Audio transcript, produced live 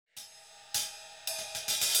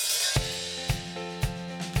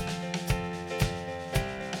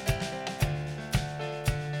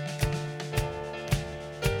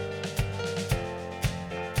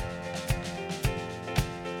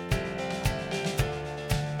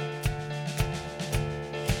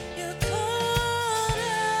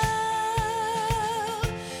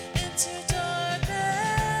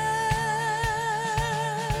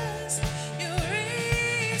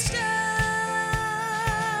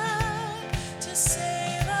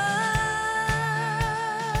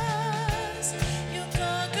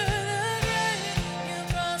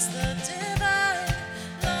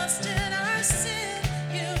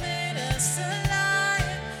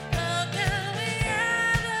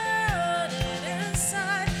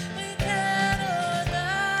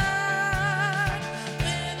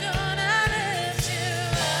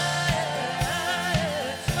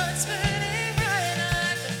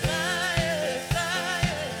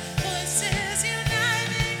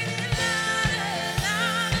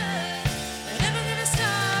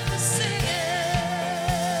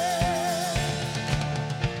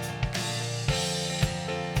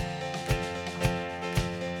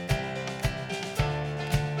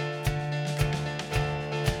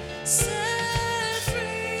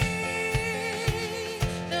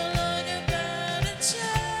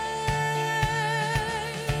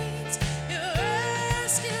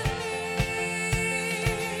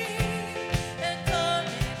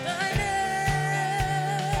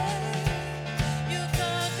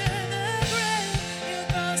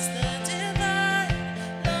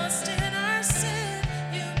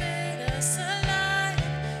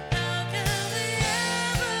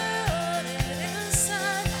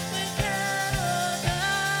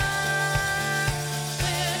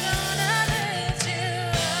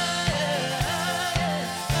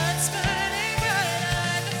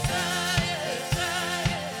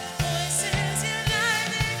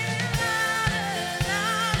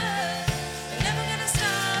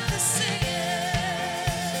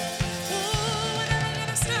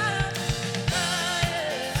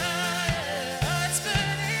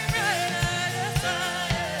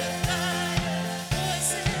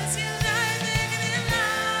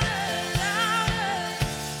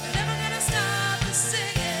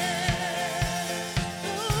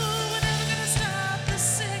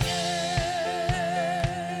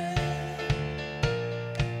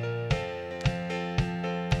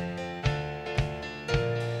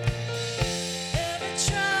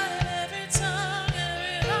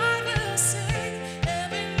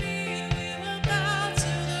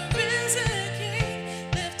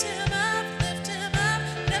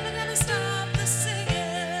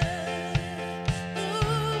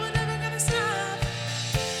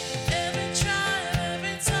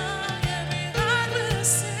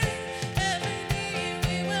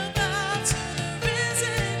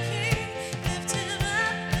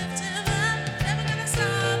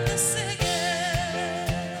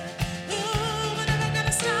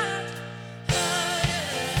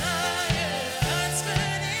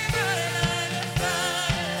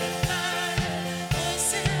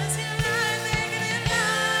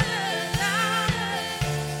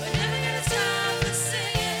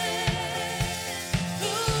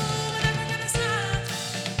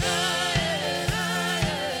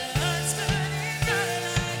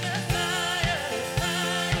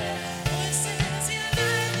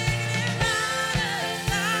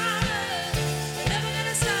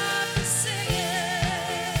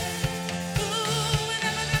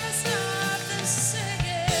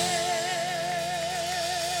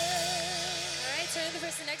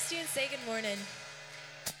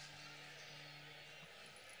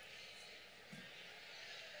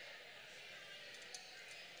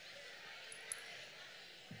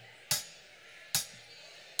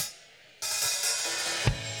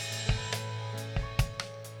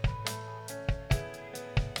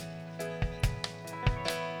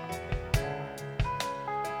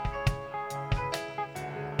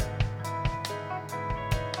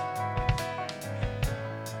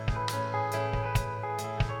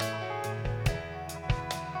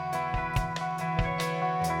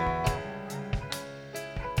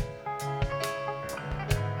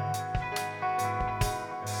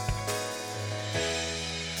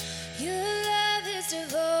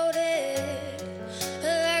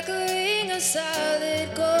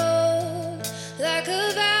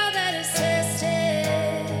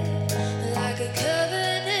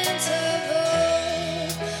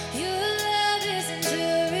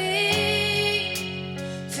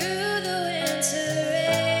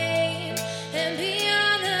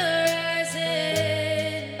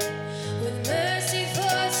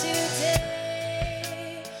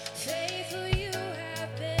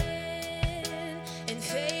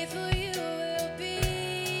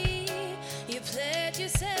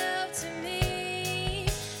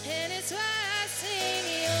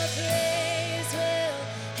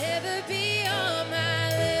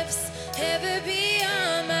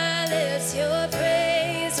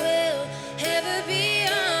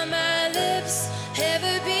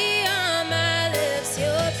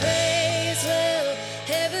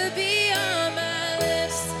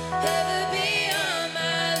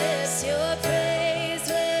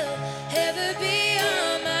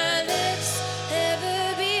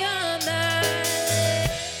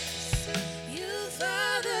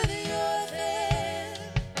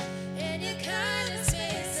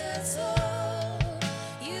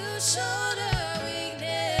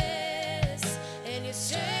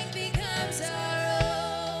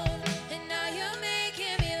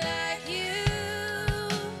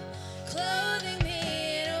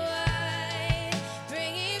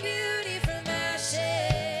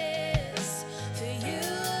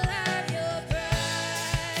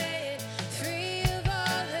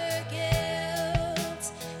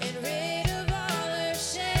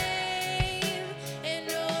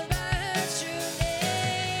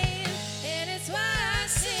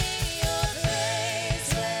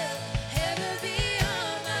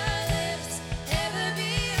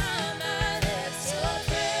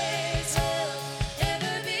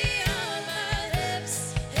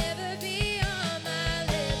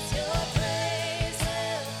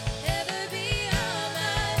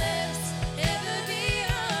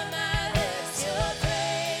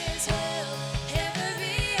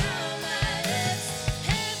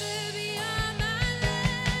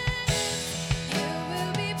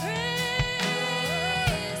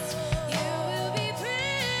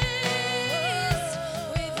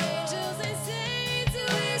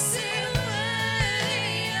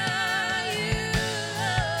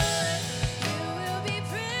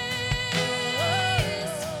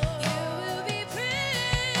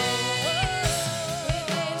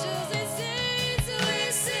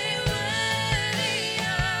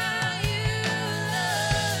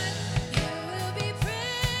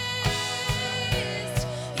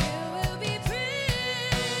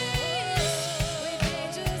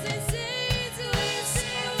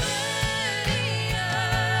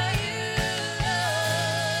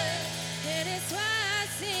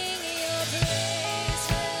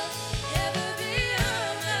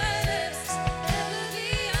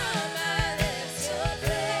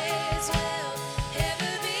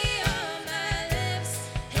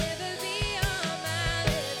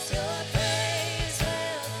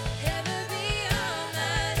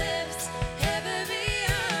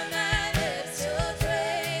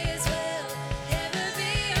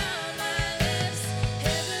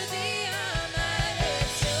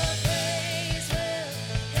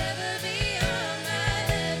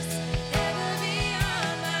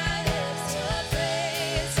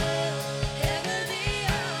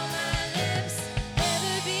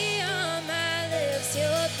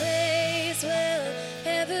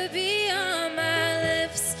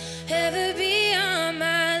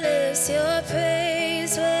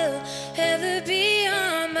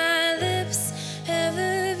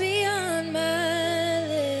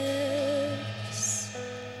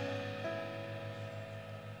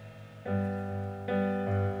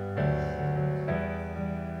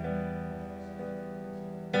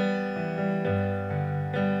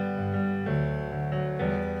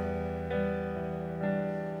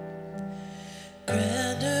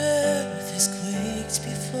Grand earth has quaked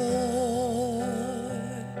before,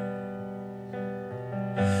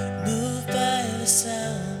 moved by the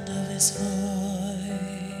sound of his voice,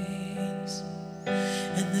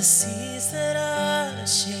 and the seas that are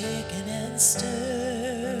shaken and stirred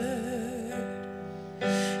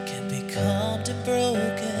can be calmed and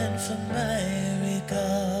broken for my regard.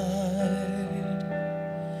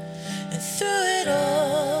 And through it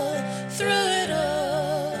all,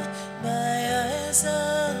 my eyes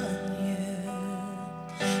on you.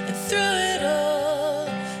 And through it all,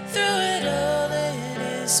 it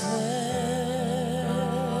is well.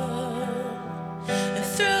 And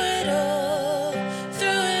through it all,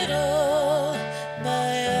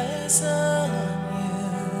 my eyes on you,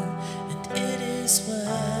 and it is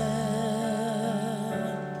well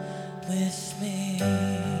with me.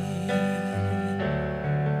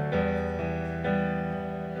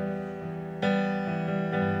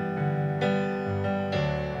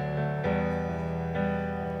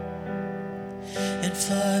 And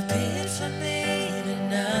far be it from me to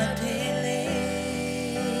not believe,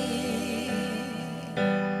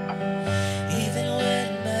 even when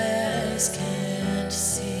my eyes can't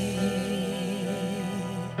see,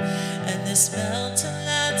 and this mountain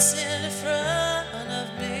that's in front of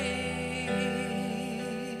me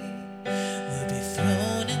will be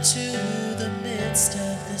thrown into the midst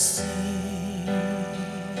of the sea.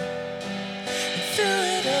 And through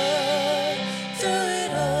it all,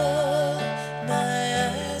 my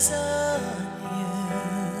eyes on you.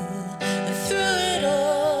 And through it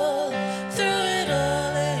all, it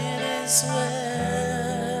is well.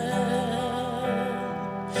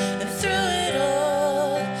 And through it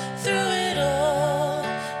all,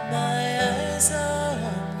 my eyes on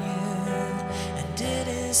you, and it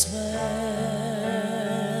is well.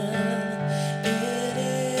 It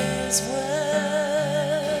is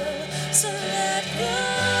well. So let go,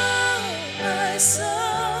 my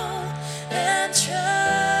soul, and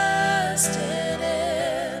trust in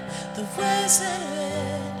Him. The waves and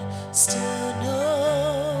wind still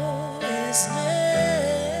know His name.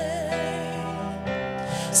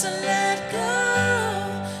 So let go,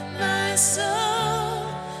 my soul,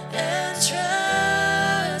 and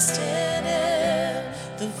trust in Him.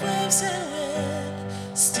 The waves and wind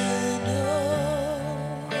still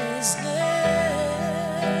know His name.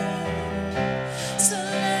 So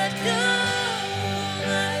let go,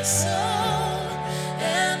 my soul,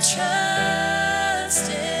 and trust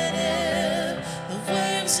in Him. The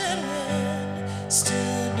waves and wind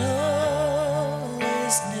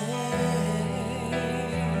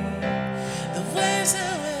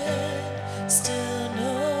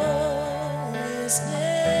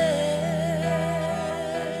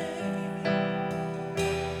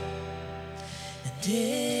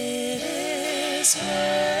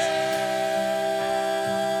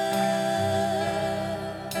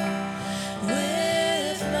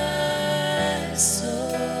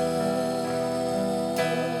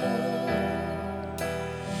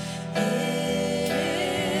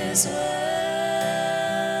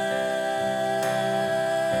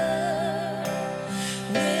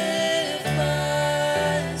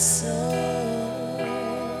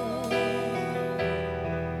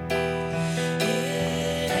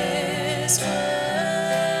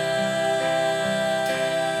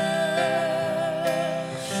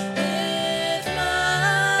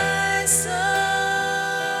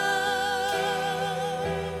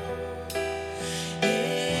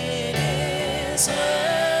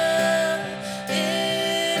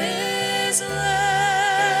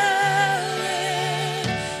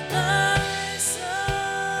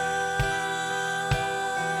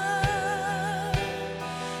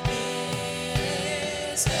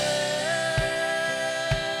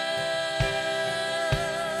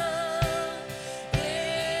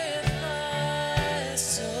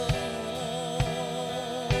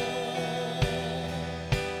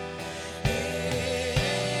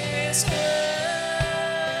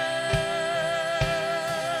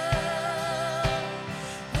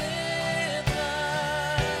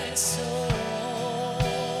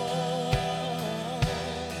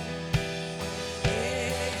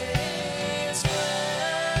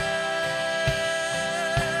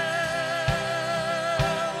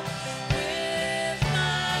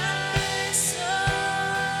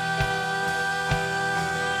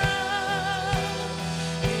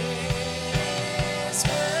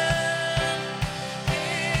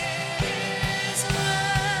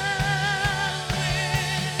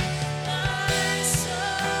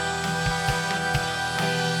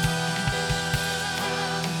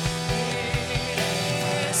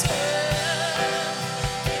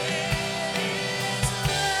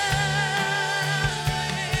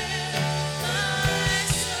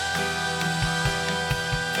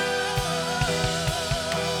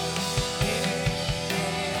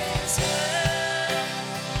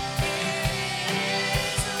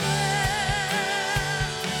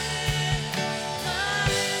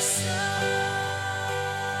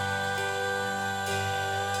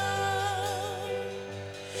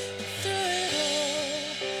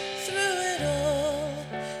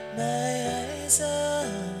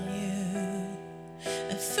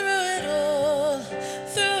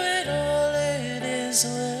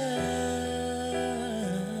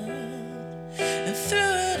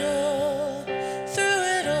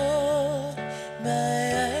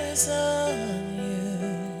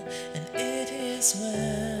is well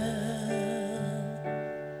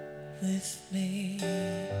with me.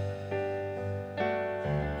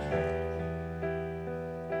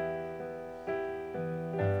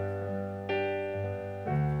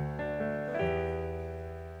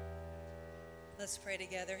 Let's pray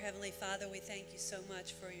together. Heavenly Father, we thank you so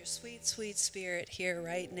much for your sweet, sweet Spirit here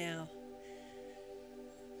right now.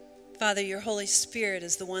 Father, your Holy Spirit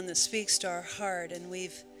is the one that speaks to our heart, and we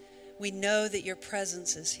know that your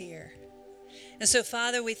presence is here. And so,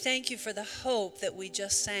 Father, we thank you for the hope that we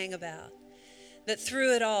just sang about, that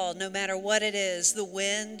through it all, no matter what it is, the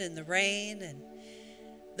wind and the rain and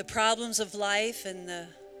the problems of life and the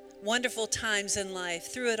wonderful times in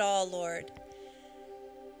life, through it all, Lord,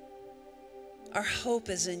 our hope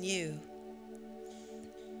is in you.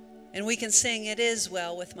 And we can sing, "It is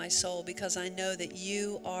well with my soul," because I know that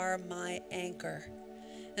you are my anchor.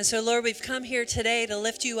 And so, Lord, we've come here today to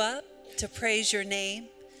lift you up, to praise your name.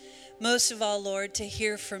 Most of all, Lord, to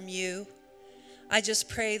hear from you. I just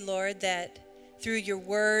pray, Lord, that through your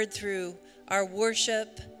word, through our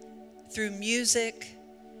worship, through music,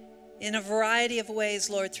 in a variety of ways,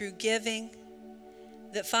 Lord, through giving,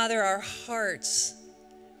 that, Father, our hearts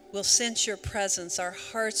will sense your presence. Our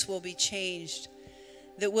hearts will be changed,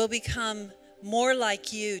 that we'll become more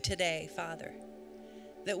like you today, Father,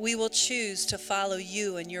 that we will choose to follow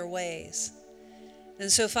you in your ways.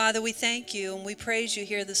 And so, Father, we thank you and we praise you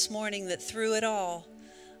here this morning that through it all,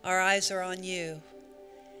 our eyes are on you.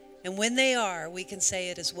 And when they are, we can say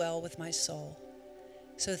it is well with my soul.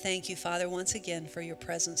 So thank you, Father, once again for your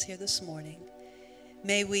presence here this morning.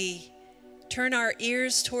 May we turn our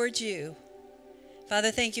ears towards you. Father,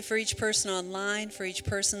 thank you for each person online, for each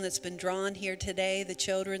person that's been drawn here today, the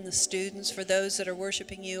children, the students, for those that are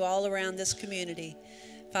worshiping you all around this community.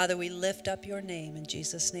 Father, we lift up your name. In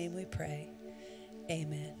Jesus' name we pray.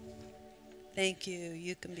 Amen. Thank you.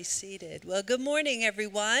 You can be seated. Well, good morning,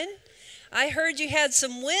 everyone. I heard you had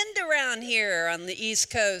some wind around here on the East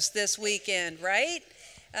Coast this weekend, right?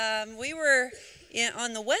 We were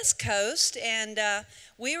on the West Coast, and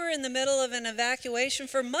we were in the middle of an evacuation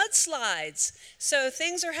for mudslides. So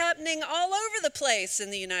things are happening all over the place in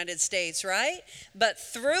the United States, right? But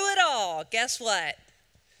through it all, guess what?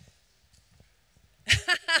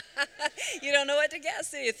 You don't know what to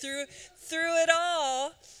guess, do you? Through it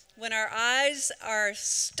all, when our eyes are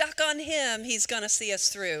stuck on him, he's going to see us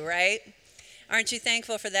through, right? Aren't you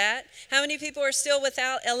thankful for that? How many people are still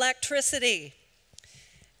without electricity?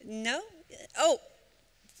 No? Oh.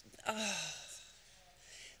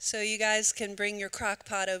 So you guys can bring your crock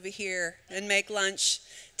pot over here and make lunch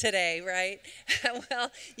today, right?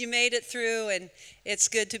 Well, you made it through, and it's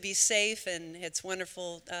good to be safe, and it's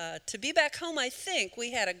wonderful to be back home. I think we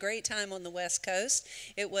had a great time on the West Coast.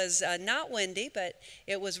 It was not windy, but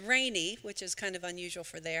it was rainy, which is kind of unusual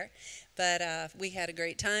for there. But we had a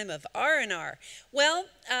great time of R&R. Well,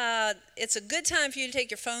 it's a good time for you to take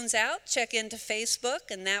your phones out, check into Facebook,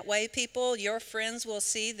 and that way people, your friends, will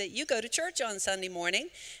see that you go to church on Sunday morning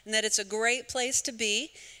and that it's a great place to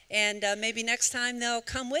be. And maybe next time they'll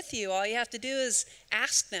come with you. All you have to do is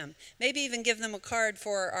ask them. Maybe even give them a card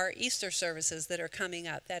for our Easter services that are coming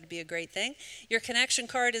up. That'd be a great thing. Your connection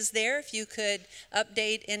card is there if you could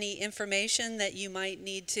update any information that you might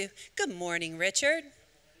need to. Good morning, Richard.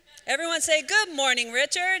 Everyone say, "Good morning,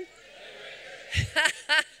 Richard."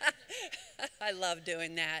 I love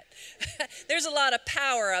doing that. There's a lot of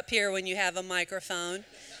power up here when you have a microphone.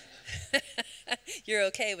 You're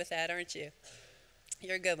okay with that, aren't you?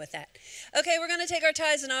 You're good with that. Okay, we're going to take our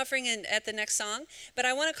tithes and offering at the next song, but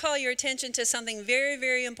I want to call your attention to something very,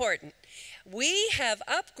 very important. We have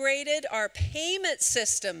upgraded our payment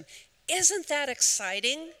system. Isn't that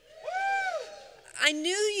exciting? I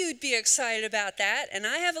knew you'd be excited about that, and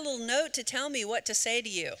I have a little note to tell me what to say to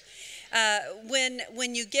you.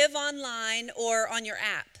 When you give online or on your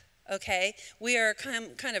app, okay, we are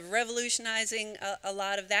kind of revolutionizing a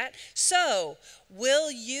lot of that. So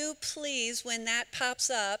will you please, when that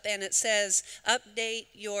pops up and it says update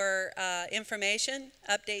your information,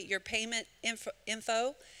 update your payment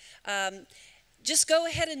info, just go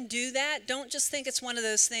ahead and do that. Don't just think it's one of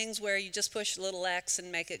those things where you just push a little X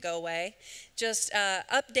and make it go away. Just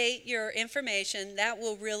update your information. That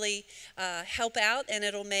will really help out, and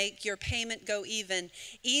it'll make your payment go even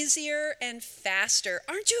easier and faster.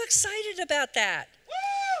 Aren't you excited about that?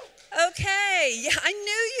 Woo! Okay, yeah, I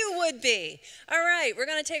knew you would be. All right, we're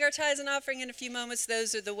going to take our tithes and offering in a few moments.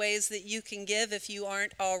 Those are the ways that you can give if you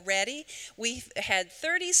aren't already. We've had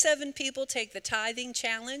 37 people take the tithing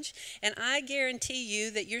challenge, and I guarantee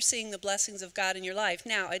you that you're seeing the blessings of God in your life.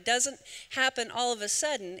 Now, it doesn't happen all of a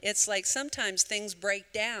sudden. It's like sometimes things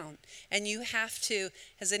break down, and you have to.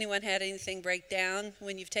 Has anyone had anything break down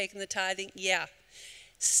when you've taken the tithing? Yeah.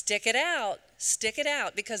 Stick it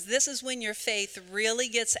out, because this is when your faith really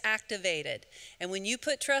gets activated. And when you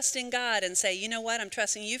put trust in God and say, you know what, I'm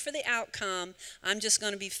trusting you for the outcome, I'm just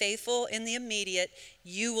going to be faithful in the immediate,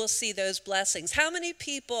 you will see those blessings. How many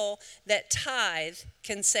people that tithe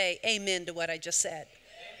can say amen to what I just said?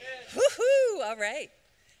 Woohoo! All right.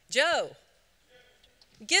 Joe,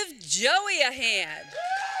 give Joey a hand.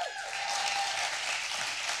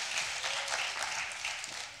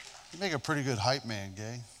 You make a pretty good hype man,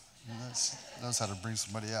 Gay. Knows how to bring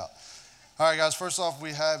somebody out. All right, guys, first off,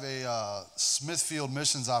 we have a Smithfield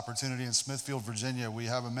missions opportunity in Smithfield, Virginia. We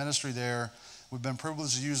have a ministry there we've been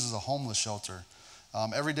privileged to use as a homeless shelter.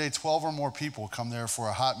 Every day, 12 or more people come there for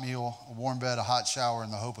a hot meal, a warm bed, a hot shower,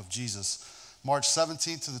 and the hope of Jesus. March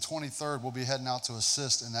 17th to the 23rd, we'll be heading out to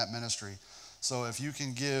assist in that ministry. So if you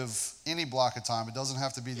can give any block of time, it doesn't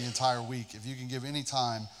have to be the entire week. If you can give any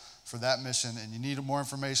time for that mission and you need more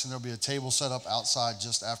information, there'll be a table set up outside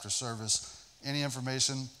just after service. Any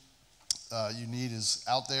information you need is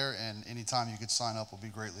out there, and anytime you could sign up will be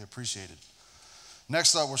greatly appreciated.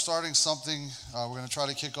 Next up, we're starting something, we're going to try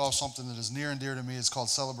to kick off something that is near and dear to me. It's called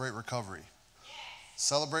Celebrate Recovery.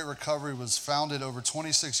 Celebrate Recovery was founded over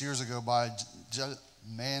 26 years ago by a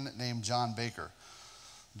man named John Baker.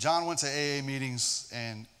 John went to AA meetings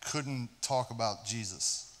and couldn't talk about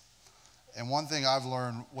Jesus. And one thing I've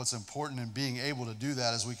learned, what's important in being able to do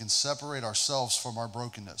that is we can separate ourselves from our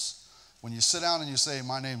brokenness. When you sit down and you say,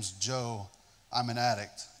 my name's Joe, I'm an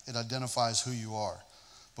addict, it identifies who you are.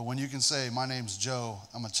 But when you can say, my name's Joe,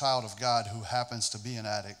 I'm a child of God who happens to be an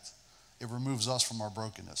addict, it removes us from our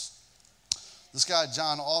brokenness. This guy,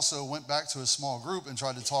 John, also went back to his small group and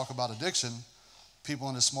tried to talk about addiction. People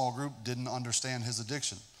in his small group didn't understand his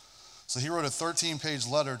addiction. So he wrote a 13-page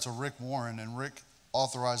letter to Rick Warren, and Rick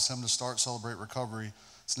authorized him to start Celebrate Recovery.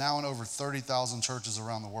 It's now in over 30,000 churches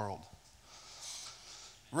around the world.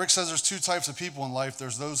 Rick says there's two types of people in life.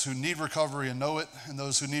 There's those who need recovery and know it, and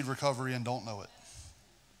those who need recovery and don't know it.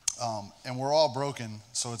 And we're all broken,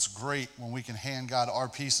 so it's great when we can hand God our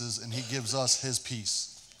pieces and he gives us his peace.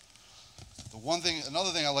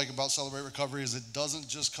 Another thing I like about Celebrate Recovery is it doesn't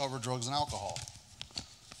just cover drugs and alcohol.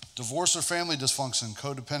 Divorce or family dysfunction,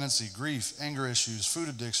 codependency, grief, anger issues, food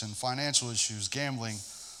addiction, financial issues, gambling,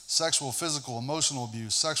 sexual, physical, emotional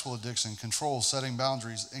abuse, sexual addiction, control, setting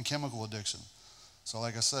boundaries, and chemical addiction. So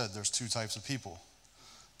like I said, there's two types of people.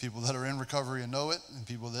 People that are in recovery and know it, and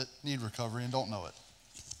people that need recovery and don't know it.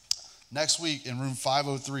 Next week in room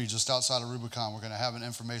 503, just outside of Rubicon, we're going to have an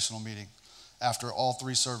informational meeting after all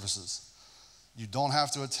three services. You don't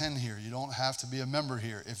have to attend here. You don't have to be a member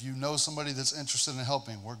here. If you know somebody that's interested in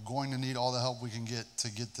helping, we're going to need all the help we can get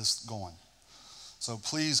to get this going. So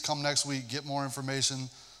please come next week, get more information.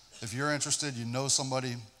 If you're interested, you know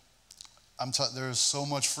somebody, there is so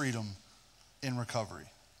much freedom in recovery.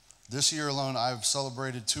 This year alone, I've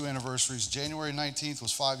celebrated 2 anniversaries. January 19th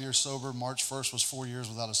was 5 years sober. March 1st was 4 years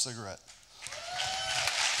without a cigarette.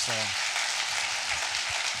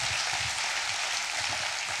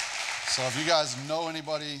 So if you guys know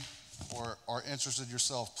anybody or are interested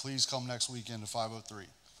yourself, please come next weekend to 503.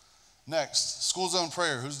 Next, school zone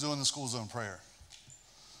prayer. Who's doing the school zone prayer?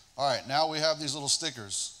 All right, now we have these little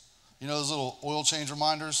stickers. You know those little oil change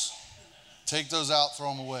reminders? Take those out, throw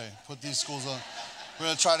them away. Put these school zone. We're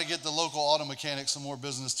going to try to get the local auto mechanic some more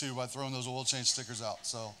business too by throwing those oil change stickers out.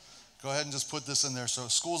 So go ahead and just put this in there. So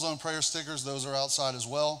school zone prayer stickers, those are outside as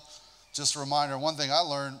well. Just a reminder, one thing I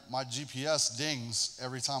learned, my GPS dings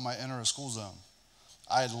every time I enter a school zone.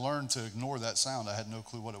 I had learned to ignore that sound. I had no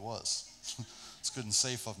clue what it was. It's good and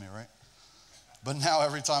safe of me, right? But now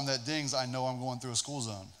every time that dings, I know I'm going through a school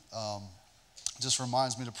zone. Just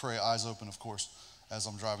reminds me to pray, eyes open, of course, as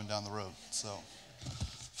I'm driving down the road. So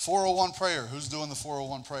 401 prayer. Who's doing the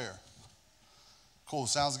 401 prayer? Cool,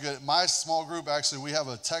 sounds good. My small group, actually, we have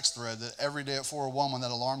a text thread that every day at 401, when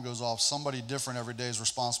that alarm goes off, somebody different every day is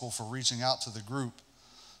responsible for reaching out to the group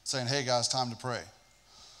saying, hey guys, time to pray.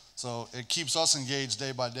 So it keeps us engaged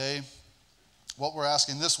day by day. What we're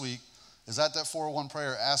asking this week is at that 401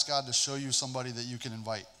 prayer, ask God to show you somebody that you can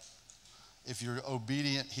invite. If you're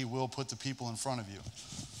obedient, he will put the people in front of you.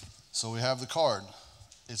 So we have the card.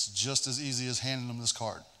 It's just as easy as handing them this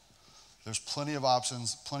card. There's plenty of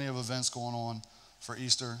options, plenty of events going on for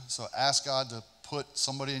Easter. So ask God to put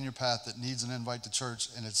somebody in your path that needs an invite to church,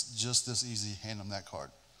 and it's just this easy. Hand them that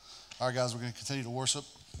card. All right, guys, we're going to continue to worship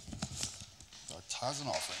our tithes and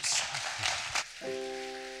offerings.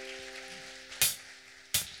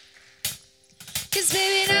 'Cause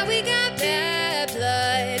baby, now we got bad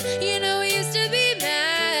blood. You know we used to be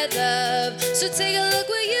mad love. So take a look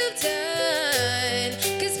what you've done.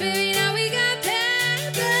 'Cause baby, now we got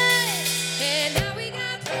bad blood. And now we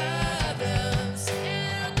got problems.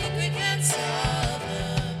 And I don't think we can solve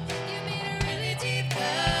them. You made a really deep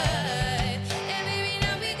cut. And baby,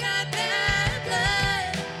 now we got bad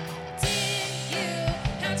blood. Did you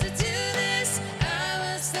have to do this? I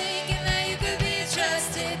was thinking that you could be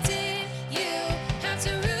trusted. Did you have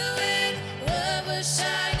to ruin what was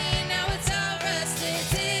shining? Now it's all rusted.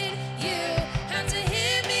 Did you have to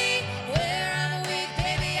hit me where I'm weak,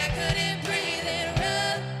 baby? I couldn't breathe and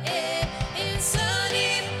rub it in so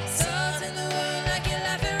deep. Salt in the wound like you're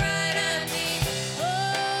laughing right at me.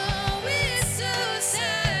 Oh, it's so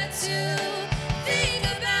sad to think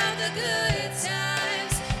about the good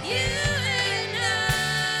times you and I.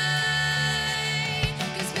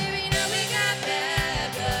 'Cause baby, now we got bad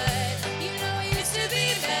blood. You know we used to be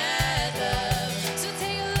bad love. So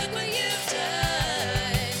take a look what you've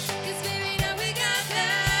done. 'Cause baby, now we got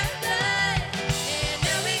bad blood. And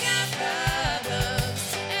now we got problems.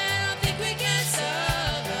 And I don't think we can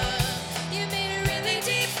solve them. You made a really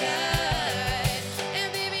deep cut. And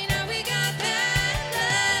baby, now we got bad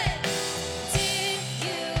blood. Did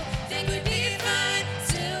you think we'd be fine?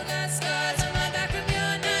 Still got scars on my back from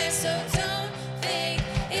your knife. So don't think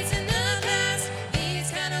it's in the past. These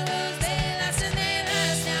kind of wounds, they last and they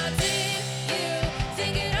last. Now did you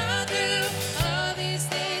think it all through? All these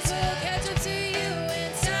things will catch up to you.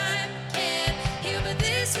 And time can't heal, but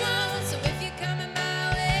this won't. So if you're coming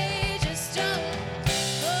my way, just don't.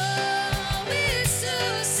 Oh, it's so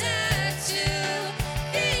sad to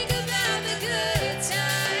think about the good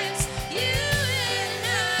times you and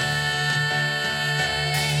I.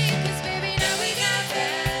 'Cause baby, now we got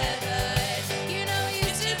bad blood. You know we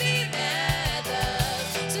used to be bad love.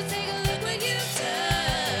 So take a look what you've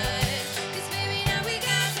done. 'Cause baby, now we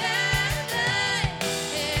got bad blood.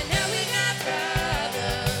 And now we got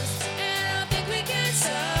problems. And I don't think we can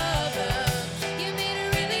solve them. You made a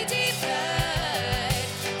really deep cut.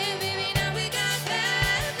 And baby, now we got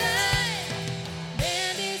bad blood.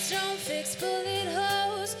 Band-aids don't fix bullet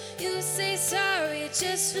holes. You say sorry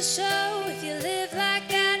just for show. If you live like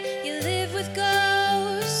that, you live with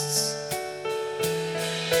ghosts.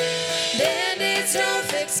 Band-aids don't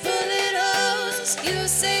fix bullet holes. You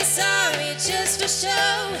say sorry just for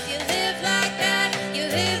show. If you live like that, you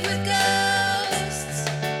live with ghosts.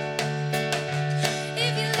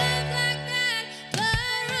 If you live like that,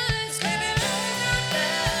 blood runs cold.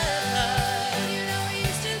 You know we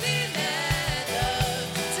used to be mad love.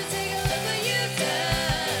 So take a look what you've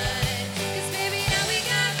done. 'Cause baby, now we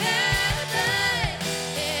got bad blood.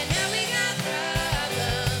 And now we got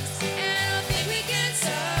problems. And I don't think we can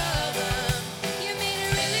solve them. You made a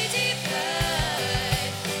really deep cut.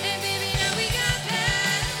 And baby, now we got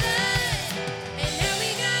bad blood. And now we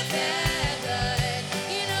got bad blood.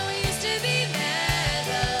 You know we used to be mad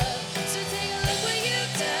love. So take a look what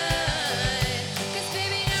you've done. 'Cause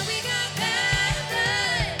baby, now we got bad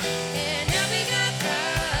blood. And now we got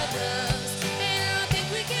problems. And I don't think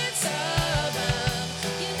we can solve them.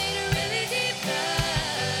 You made a really deep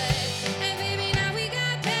cut. And baby, now we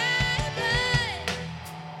got bad blood.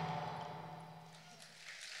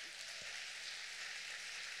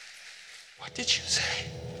 What did you say?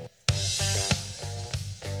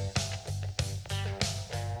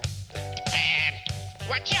 And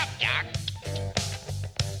what's up, Doc?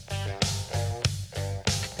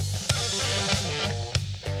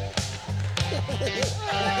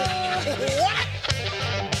 What?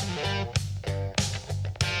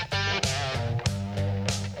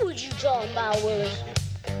 What you talking about, Willis?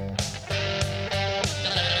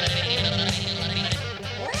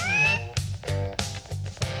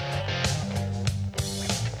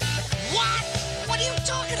 What? What are you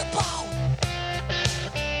talking about?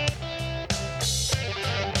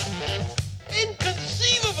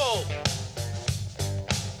 Inconceivable!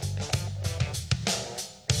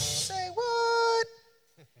 Say what?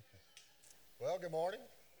 Well, good morning.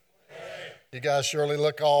 You guys surely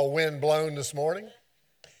look all wind blown this morning.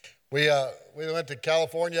 We went to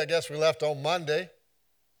California. I guess we left on Monday.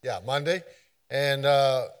 Yeah, Monday. And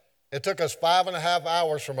it took us 5.5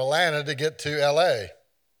 hours from Atlanta to get to L.A.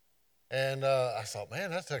 And I thought,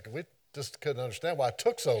 man, we just couldn't understand why it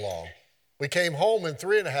took so long. We came home in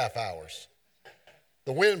 3.5 hours.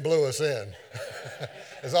 The wind blew us in.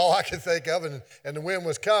 Is all I could think of. And the wind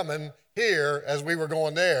was coming here as we were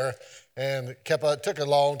going there, and it took a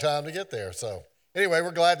long time to get there. So anyway,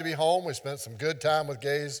 we're glad to be home. We spent some good time with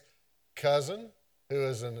Gay's cousin, who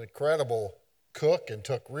is an incredible cook and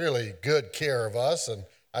took really good care of us. And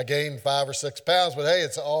I gained 5 or 6 pounds, but hey,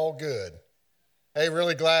 it's all good. Hey,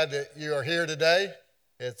 really glad that you are here today.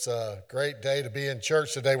 It's a great day to be in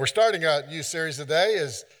church today. We're starting a new series today,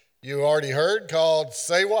 as you already heard, called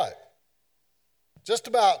Say What? Just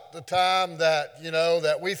about the time that,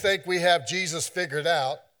 that we think we have Jesus figured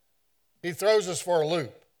out, he throws us for a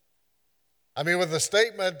loop. I mean, with a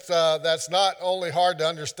statement that's not only hard to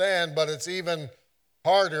understand, but it's even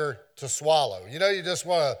harder to swallow. You just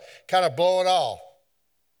want to kind of blow it off.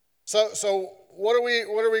 So what are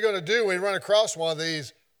we going to do when we run across one of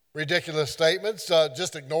these ridiculous statements?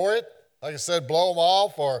 Just ignore it, like I said, blow them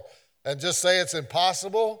off, and just say it's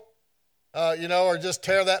impossible, or just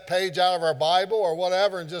tear that page out of our Bible or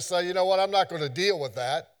whatever and just say, you know what, I'm not going to deal with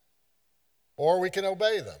that. Or we can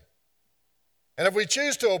obey them. And if we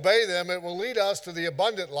choose to obey them, it will lead us to the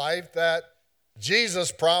abundant life that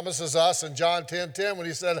Jesus promises us in John 10:10 when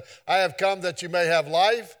he said, I have come that you may have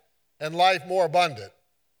life and life more abundant.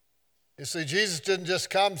 You see, Jesus didn't just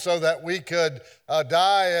come so that we could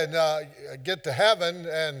die and get to heaven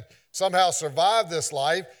and somehow survive this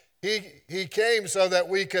life. He came so that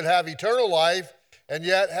we could have eternal life and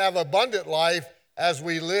yet have abundant life as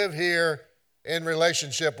we live here in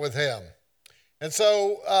relationship with him. And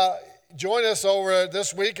so join us over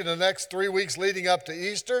this week and the next 3 weeks leading up to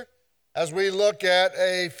Easter as we look at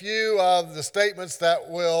a few of the statements that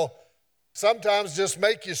will sometimes just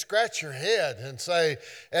make you scratch your head and say,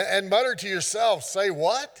 and mutter to yourself, say,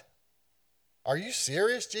 what? Are you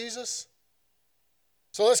serious, Jesus?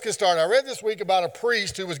 So let's get started. I read this week about a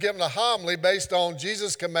priest who was given a homily based on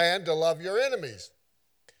Jesus' command to love your enemies.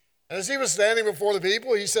 And as he was standing before the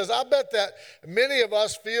people, he says, I bet that many of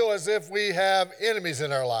us feel as if we have enemies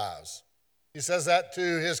in our lives. He says that to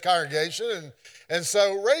his congregation. And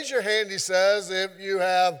so raise your hand, he says, if you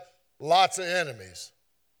have lots of enemies.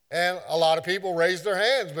 And a lot of people raised their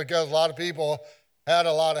hands because a lot of people had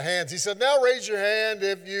a lot of hands. He said, now raise your hand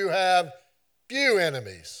if you have few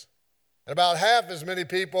enemies. And about half as many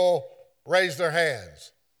people raised their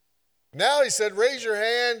hands. Now he said, raise your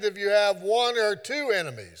hand if you have 1 or 2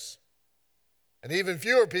 enemies. And even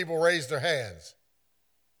fewer people raised their hands.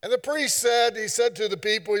 And the priest said, he said to the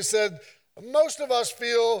people, he said, most of us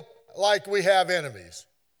feel like we have enemies.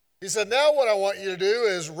 He said, now what I want you to do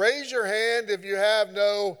is raise your hand if you have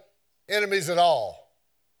no enemies at all.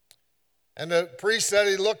 And the priest said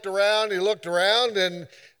he looked around, and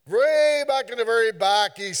way back in the very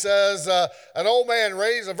back, he says, a very old man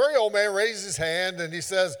raised his hand, and he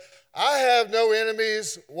says, I have no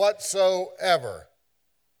enemies whatsoever.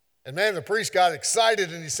 And man, the priest got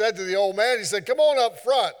excited, and he said to the old man, he said, come on up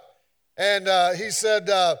front. And he said,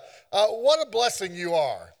 what a blessing you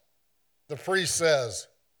are, the priest says.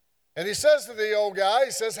 And he says to the old guy,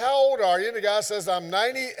 he says, how old are you? And the guy says, I'm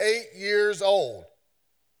 98 years old.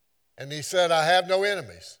 And he said, I have no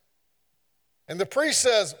enemies. And the priest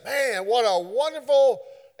says, man, what a wonderful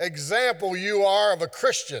example you are of a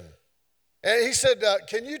Christian. And he said,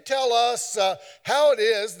 can you tell us how it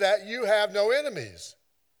is that you have no enemies?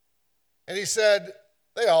 And he said,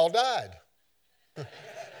 they all died.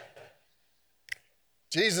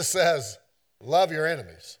 Jesus says, love your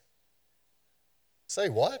enemies. Say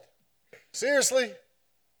what? Seriously?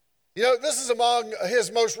 This is among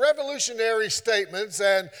his most revolutionary statements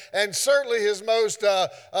and certainly his most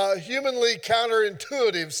humanly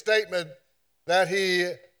counterintuitive statement that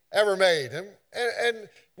he ever made. And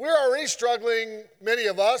we're already struggling, many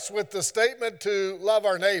of us, with the statement to love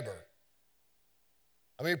our neighbor.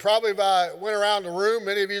 I mean, probably if I went around the room,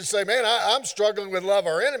 many of you would say, man, I'm struggling with love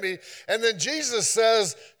our enemy. And then Jesus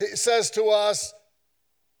says to us,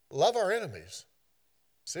 love our enemies.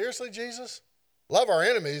 Seriously, Jesus? Love our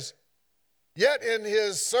enemies? Yet in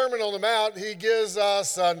his Sermon on the Mount, he gives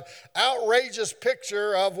us an outrageous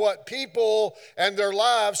picture of what people and their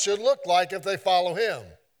lives should look like if they follow him.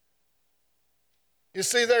 You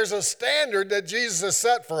see, there's a standard that Jesus has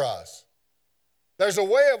set for us. There's a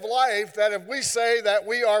way of life that if we say that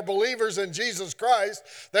we are believers in Jesus Christ,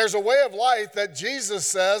 there's a way of life that Jesus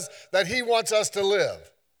says that he wants us to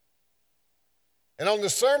live. And on the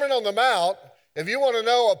Sermon on the Mount, if you want to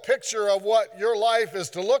know a picture of what your life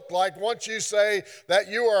is to look like once you say that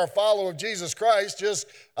you are a follower of Jesus Christ, just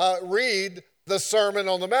read the Sermon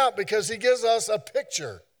on the Mount, because he gives us a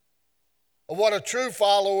picture of what a true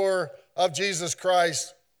follower of Jesus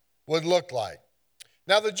Christ would look like.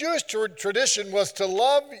 Now, the Jewish tradition was to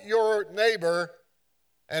love your neighbor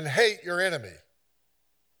and hate your enemy.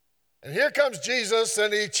 And here comes Jesus,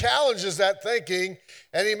 and he challenges that thinking,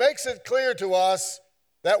 and he makes it clear to us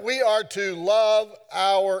that we are to love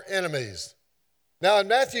our enemies. Now, in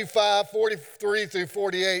Matthew 5:43 through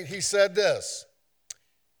 48, he said this.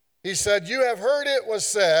 He said, "You have heard it was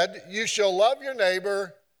said, you shall love your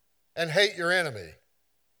neighbor and hate your enemy.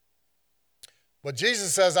 But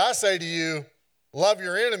Jesus says, I say to you, love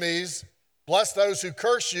your enemies, bless those who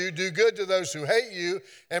curse you, do good to those who hate you,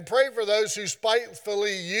 and pray for those who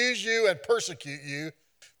spitefully use you and persecute you,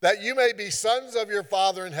 that you may be sons of your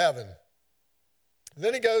Father in heaven."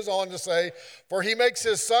 Then he goes on to say, "For he makes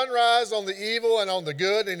his sun rise on the evil and on the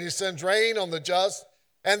good, and he sends rain on the just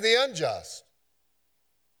and the unjust.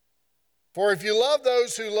 For if you love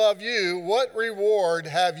those who love you, what reward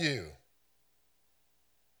have you?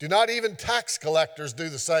 Do not even tax collectors do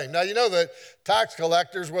the same?" Now, you know that tax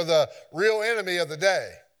collectors were the real enemy of the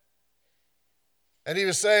day. And he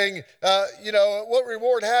was saying, what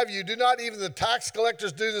reward have you? Do not even the tax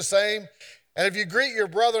collectors do the same? And if you greet your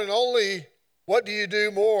brethren only, what do you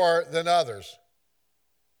do more than others?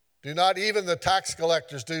 Do not even the tax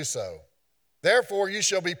collectors do so? Therefore, you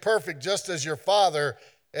shall be perfect just as your Father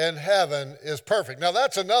in heaven is perfect. Now,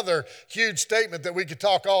 that's another huge statement that we could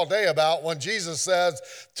talk all day about when Jesus says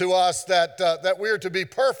to us that we are to be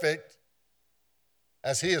perfect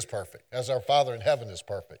as he is perfect, as our Father in heaven is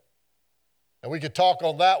perfect. And we could talk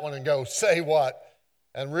on that one and go, say what?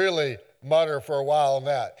 And really mutter for a while on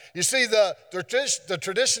that. You see, the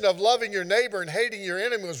tradition of loving your neighbor and hating your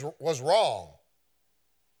enemy was wrong.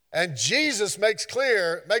 And Jesus makes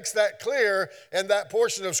that clear in that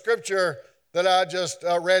portion of Scripture that I just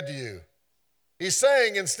read to you. He's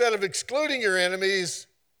saying instead of excluding your enemies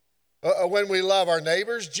when we love our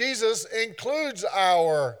neighbors, Jesus includes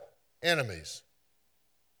our enemies.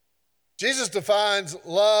 Jesus defines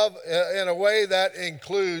love in a way that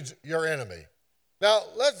includes your enemy. Now,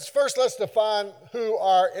 let's define who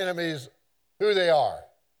our enemies, who they are.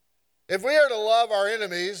 If we are to love our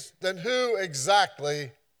enemies, then who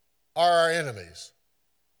exactly are our enemies?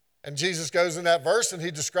 And Jesus goes in that verse and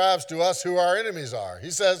he describes to us who our enemies are.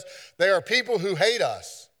 He says, they are people who hate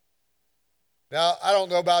us. Now, I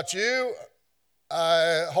don't know about you.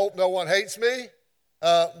 I hope no one hates me.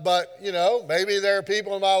 But, maybe there are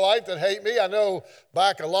people in my life that hate me. I know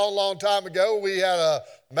back a long, long time ago, we had a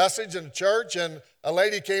message in the church, and a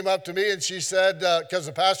lady came up to me and she said, because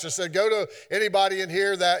the pastor said, go to anybody in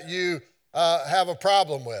here that you have a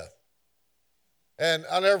problem with. And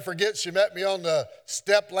I'll never forget, she met me on the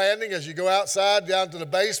step landing as you go outside down to the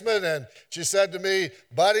basement, and she said to me,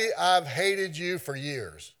 "Buddy, I've hated you for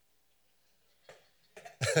years."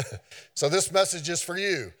 So this message is for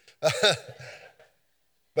you.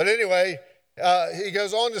 But anyway, he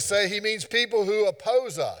goes on to say he means people who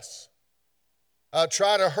oppose us,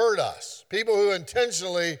 try to hurt us, people who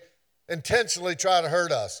intentionally try to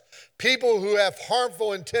hurt us, people who have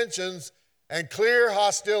harmful intentions and clear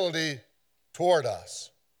hostility toward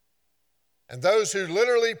us, and those who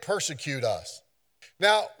literally persecute us.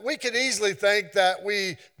 Now, we could easily think that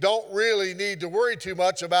we don't really need to worry too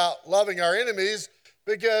much about loving our enemies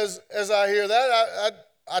because as I hear that,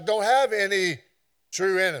 I don't have any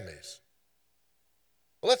true enemies.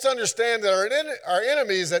 Well, let's understand that our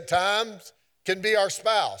enemies at times can be our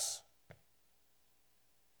spouse,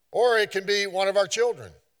 or it can be one of our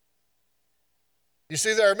children. You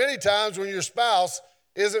see, there are many times when your spouse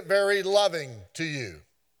isn't very loving to you.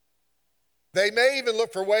 They may even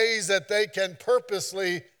look for ways that they can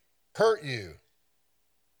purposely hurt you.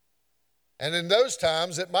 And in those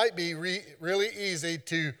times, it might be really easy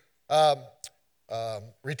to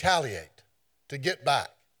retaliate, to get back.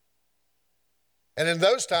 And in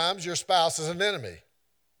those times, your spouse is an enemy.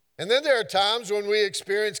 And then there are times when we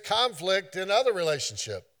experience conflict in other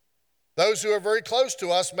relationships. Those who are very close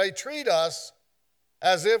to us may treat us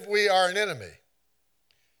as if we are an enemy.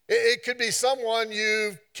 It could be someone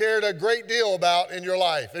you've cared a great deal about in your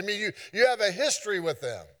life. I mean, you have a history with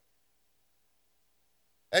them.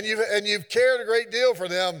 And you've cared a great deal for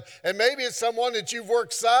them. And maybe it's someone that you've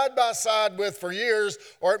worked side by side with for years,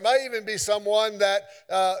 or it may even be someone that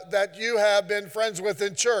you have been friends with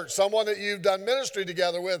in church, someone that you've done ministry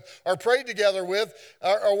together with or prayed together with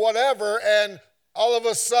or whatever, and all of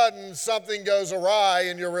a sudden something goes awry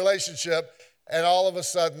in your relationship, and all of a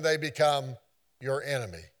sudden they become your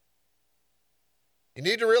enemy. You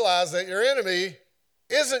need to realize that your enemy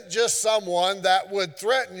isn't just someone that would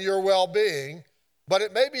threaten your well-being, but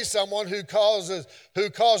it may be someone who causes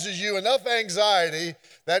you enough anxiety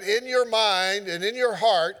that in your mind and in your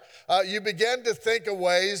heart, you begin to think of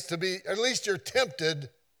ways to be, at least you're tempted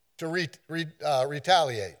to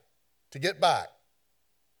retaliate, to get back.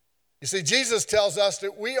 You see, Jesus tells us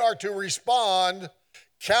that we are to respond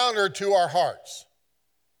counter to our hearts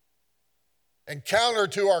and counter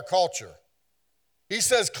to our culture. He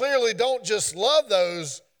says clearly, don't just love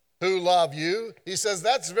those who love you. He says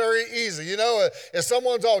that's very easy. You know, if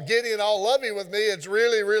someone's all giddy and all lovey with me, it's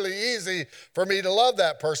really, really easy for me to love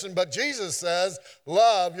that person. But Jesus says,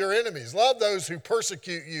 love your enemies. Love those who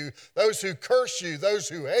persecute you, those who curse you, those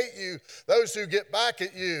who hate you, those who get back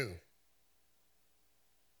at you.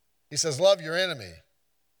 He says, love your enemy.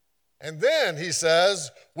 And then he says,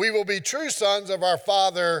 we will be true sons of our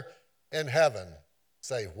Father in heaven.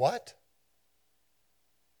 Say what?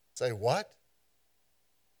 Say what?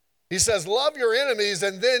 He says, love your enemies,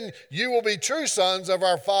 and then you will be true sons of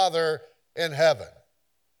our Father in heaven.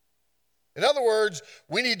 In other words,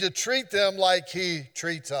 we need to treat them like he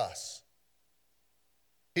treats us.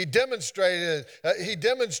 He demonstrated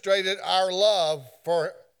our love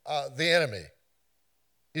for the enemy.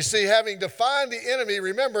 You see, having defined the enemy,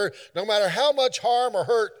 remember, no matter how much harm or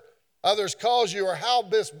hurt others cause you or how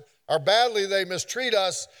badly they mistreat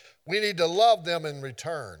us, we need to love them in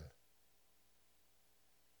return.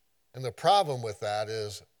 And the problem with that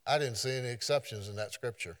is I didn't see any exceptions in that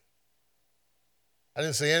scripture. I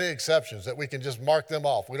didn't see any exceptions that we can just mark them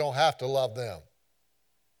off. We don't have to love them.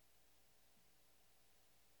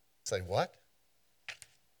 Say what?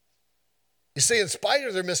 You see, in spite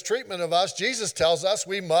of their mistreatment of us, Jesus tells us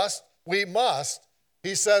we must.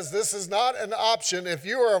 He says this is not an option. If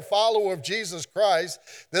you are a follower of Jesus Christ,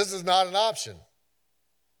 this is not an option.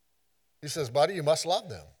 He says, buddy, you must love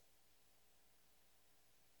them.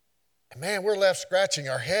 And man, we're left scratching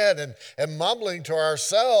our head and mumbling to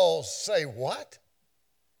ourselves, say what?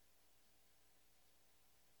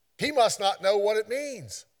 He must not know what it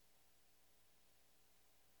means.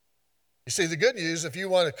 You see, the good news, if you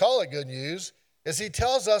want to call it good news, is he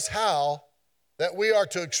tells us how that we are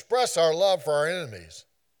to express our love for our enemies.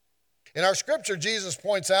 In our scripture, Jesus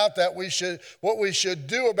points out that what we should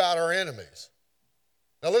do about our enemies.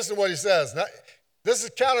 Now listen to what he says. Now, this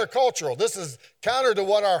is countercultural. This is counter to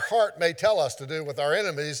what our heart may tell us to do with our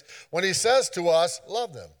enemies when he says to us,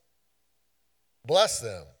 love them, bless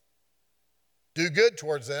them, do good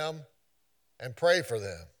towards them, and pray for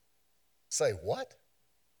them. Say, what?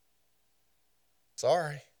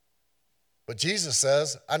 Sorry. But Jesus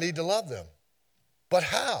says, I need to love them. But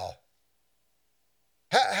how?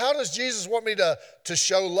 How does Jesus want me to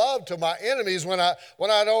show love to my enemies when I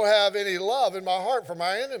don't have any love in my heart for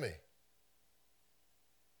my enemy?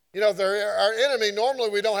 You know, if they're our enemy, normally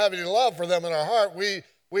we don't have any love for them in our heart.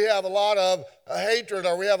 We have a lot of hatred,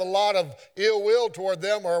 or we have a lot of ill will toward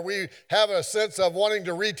them, or we have a sense of wanting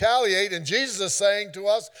to retaliate. And Jesus is saying to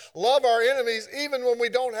us, love our enemies even when we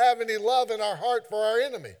don't have any love in our heart for our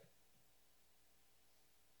enemy.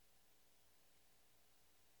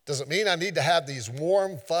 Does it mean I need to have these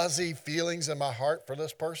warm, fuzzy feelings in my heart for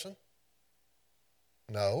this person?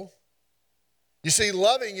 No. You see,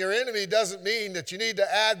 loving your enemy doesn't mean that you need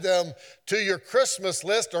to add them to your Christmas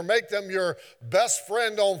list or make them your best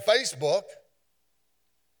friend on Facebook.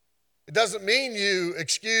 It doesn't mean you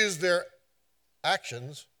excuse their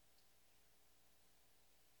actions,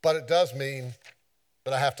 but it does mean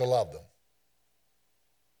that I have to love them,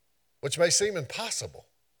 which may seem impossible.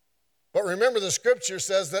 But remember, the scripture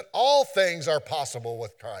says that all things are possible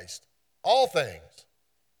with Christ. All things.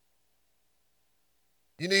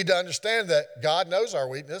 You need to understand that God knows our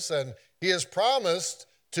weakness, and he has promised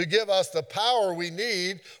to give us the power we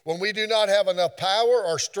need when we do not have enough power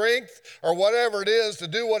or strength or whatever it is to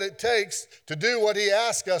do what it takes to do what he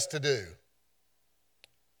asks us to do.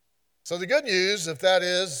 So the good news,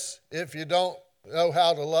 if you don't know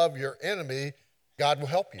how to love your enemy, God will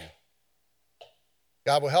help you.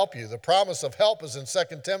 God will help you. The promise of help is in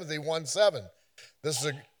 2 Timothy 1:7. This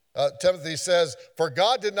is Timothy says, for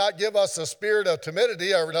God did not give us a spirit of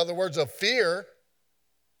timidity, or in other words, of fear,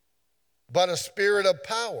 but a spirit of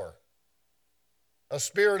power, a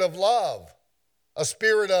spirit of love, a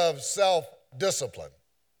spirit of self-discipline.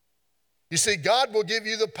 You see, God will give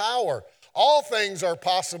you the power. All things are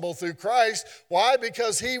possible through Christ. Why?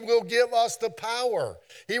 Because he will give us the power.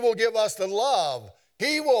 He will give us the love.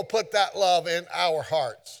 He will put that love in our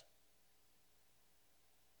hearts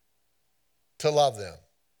to love them.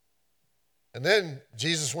 And then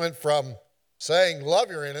Jesus went from saying, love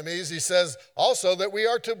your enemies. He says also that we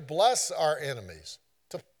are to bless our enemies,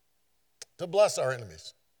 to bless our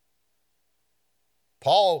enemies.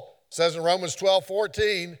 Paul says in Romans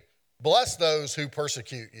 12:14, bless those who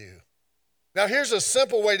persecute you. Now here's a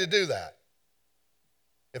simple way to do that,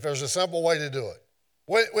 if there's a simple way to do it.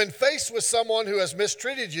 When faced with someone who has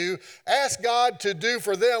mistreated you, ask God to do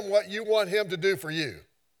for them what you want him to do for you.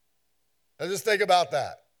 Now just think about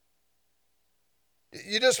that.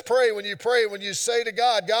 You just pray, when you say to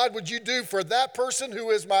God, God, would you do for that person who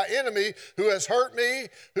is my enemy, who has hurt me,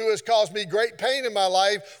 who has caused me great pain in my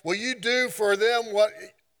life, will you do for them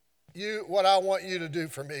what I want you to do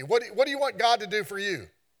for me? What do you want God to do for you?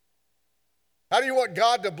 How do you want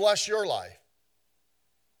God to bless your life?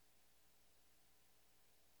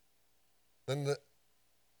 Then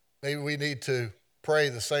maybe we need to pray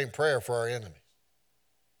the same prayer for our enemies.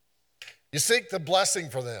 You seek the blessing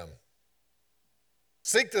for them.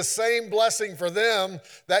 Seek the same blessing for them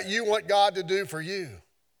that you want God to do for you.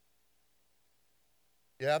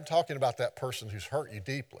 Yeah, I'm talking about that person who's hurt you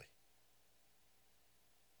deeply.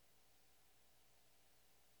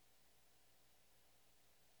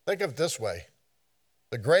 Think of it this way.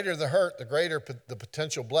 The greater the hurt, the greater the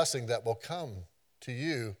potential blessing that will come to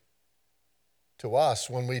you, to us,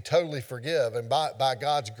 when we totally forgive and by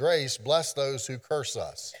God's grace bless those who curse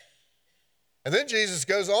us. And then Jesus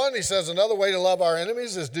goes on, he says another way to love our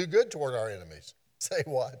enemies is do good toward our enemies. Say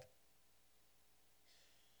what?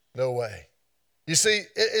 No way. You see,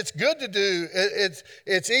 it's good to do,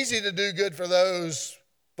 it's easy to do good for those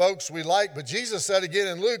folks we like, but Jesus said again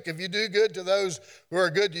in Luke, if you do good to those who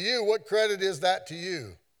are good to you, what credit is that to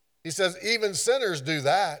you? He says, even sinners do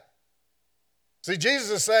that. See, Jesus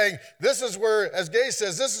is saying, this is where, as Gay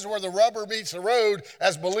says, this is where the rubber meets the road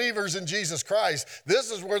as believers in Jesus Christ. This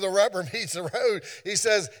is where the rubber meets the road. He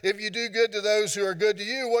says, if you do good to those who are good to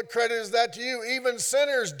you, what credit is that to you? Even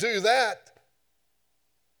sinners do that.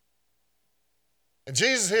 And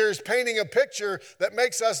Jesus here is painting a picture that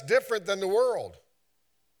makes us different than the world.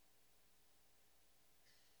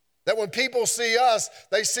 That when people see us,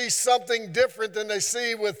 they see something different than they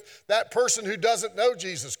see with that person who doesn't know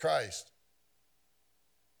Jesus Christ.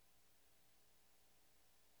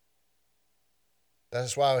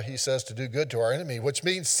 That's why he says to do good to our enemy, which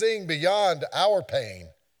means seeing beyond our pain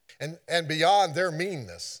and beyond their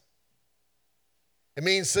meanness. It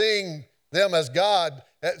means seeing them as God,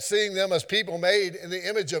 seeing them as people made in the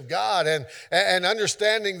image of God and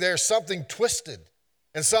understanding there's something twisted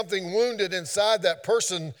and something wounded inside that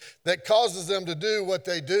person that causes them to do what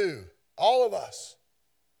they do. All of us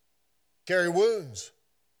carry wounds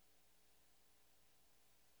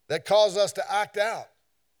that cause us to act out.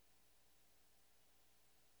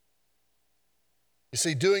 You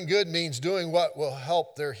see, doing good means doing what will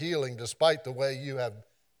help their healing despite the way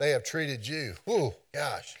they have treated you. Ooh,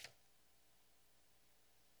 gosh.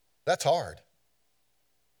 That's hard.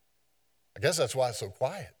 I guess that's why it's so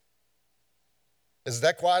quiet. Is it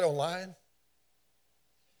that quiet online?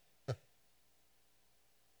 In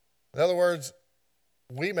other words,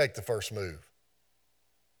 we make the first move.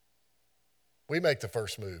 We make the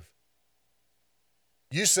first move.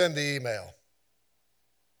 You send the email.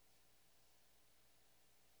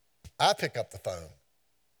 I pick up the phone.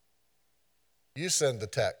 You send the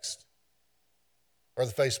text or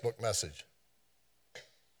the Facebook message.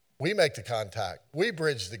 We make the contact. We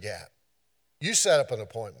bridge the gap. You set up an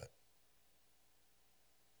appointment.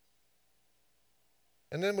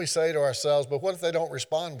 And then we say to ourselves, but what if they don't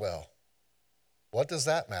respond well? What does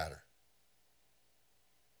that matter?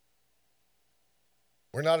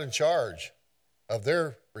 We're not in charge of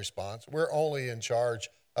their response. We're only in charge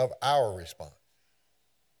of our response.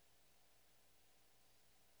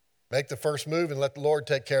 Make the first move and let the Lord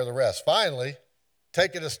take care of the rest. Finally,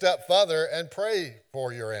 take it a step further and pray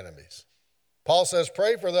for your enemies. Paul says,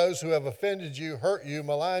 pray for those who have offended you, hurt you,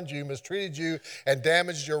 maligned you, mistreated you, and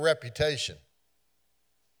damaged your reputation.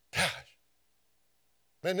 Gosh,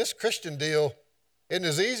 man, this Christian deal isn't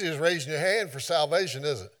as easy as raising your hand for salvation,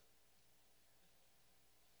 is it?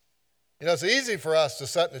 You know, it's easy for us to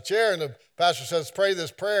sit in a chair and the pastor says, pray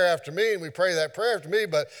this prayer after me, and we pray that prayer after me,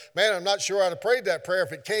 but man, I'm not sure I'd have prayed that prayer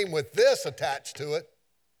if it came with this attached to it.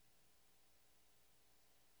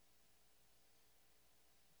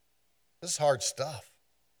 This is hard stuff.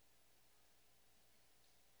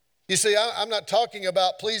 You see, I'm not talking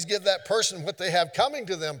about please give that person what they have coming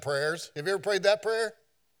to them prayers. Have you ever prayed that prayer?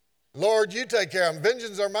 Lord, you take care of them.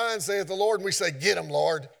 Vengeance are mine, saith the Lord, and we say, get them,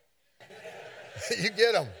 Lord. You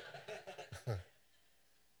get them.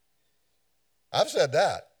 I've said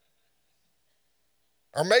that.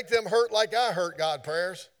 Or make them hurt like I hurt, God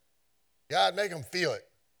prayers. God, make them feel it.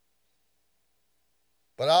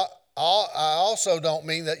 But I also don't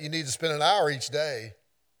mean that you need to spend an hour each day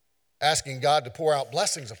asking God to pour out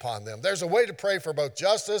blessings upon them. There's a way to pray for both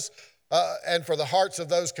justice and for the hearts of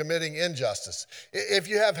those committing injustice. If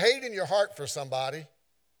you have hate in your heart for somebody,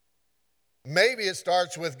 maybe it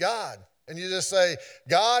starts with God. And you just say,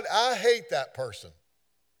 God, I hate that person.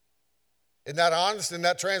 Isn't that honest? Isn't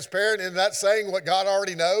that transparent? Isn't that saying what God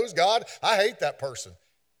already knows? God, I hate that person.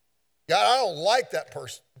 God, I don't like that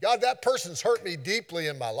person. God, that person's hurt me deeply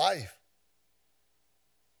in my life.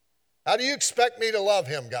 How do you expect me to love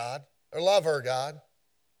him, God, or love her, God?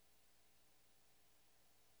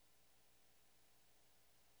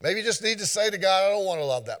 Maybe you just need to say to God, I don't want to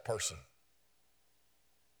love that person.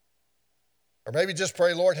 Or maybe just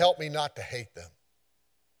pray, Lord, help me not to hate them.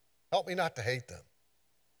 Help me not to hate them.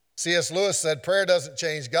 C.S. Lewis said, prayer doesn't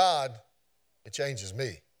change God, it changes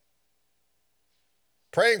me.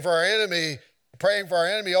 Praying for our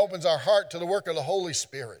enemy opens our heart to the work of the Holy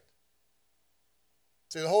Spirit.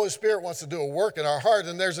 See, the Holy Spirit wants to do a work in our heart,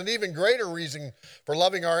 and there's an even greater reason for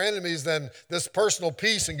loving our enemies than this personal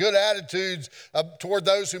peace and good attitudes toward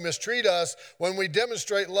those who mistreat us. When we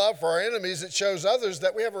demonstrate love for our enemies, it shows others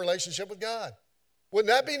that we have a relationship with God. Wouldn't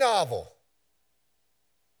that be novel?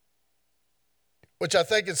 Which I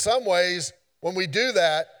think in some ways, when we do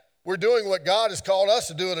that, we're doing what God has called us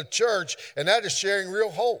to do at a church, and that is sharing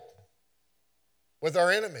real hope with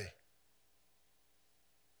our enemy.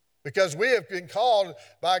 Because we have been called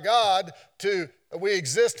by God we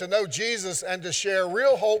exist to know Jesus and to share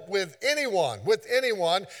real hope with anyone.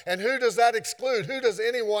 And who does that exclude? Who does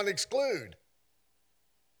anyone exclude?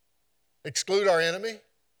 Exclude our enemy?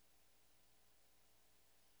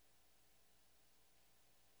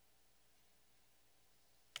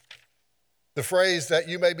 The phrase that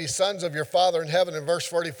you may be sons of your Father in heaven in verse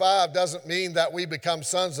 45 doesn't mean that we become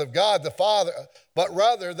sons of God the Father, but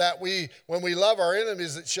rather that when we love our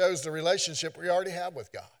enemies, it shows the relationship we already have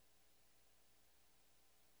with God.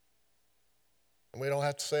 And we don't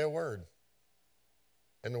have to say a word.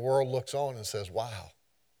 And the world looks on and says, wow,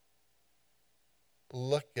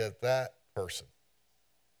 look at that person.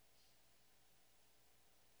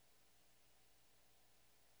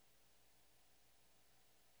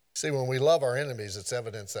 See, when we love our enemies, it's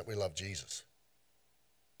evidence that we love Jesus.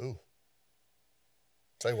 Ooh.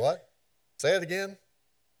 Say what? Say it again.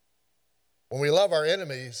 When we love our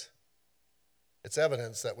enemies, it's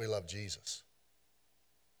evidence that we love Jesus.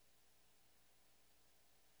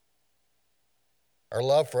 Our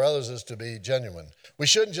love for others is to be genuine. We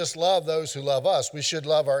shouldn't just love those who love us. We should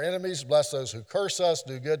love our enemies, bless those who curse us,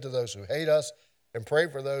 do good to those who hate us, and pray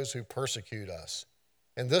for those who persecute us.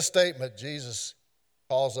 In this statement, Jesus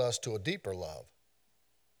calls us to a deeper love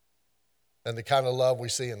than the kind of love we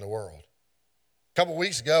see in the world. A couple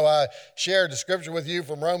weeks ago, I shared the scripture with you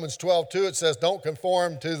from Romans 12:2. It says, don't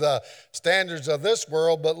conform to the standards of this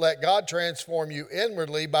world, but let God transform you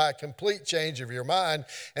inwardly by a complete change of your mind,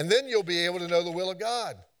 and then you'll be able to know the will of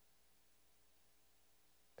God.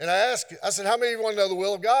 And I said, how many of you want to know the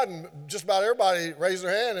will of God? And just about everybody raised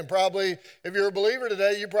their hand, and probably, if you're a believer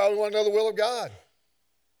today, you probably want to know the will of God.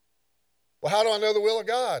 Well, how do I know the will of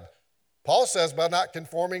God? Paul says by not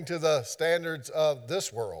conforming to the standards of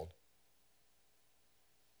this world.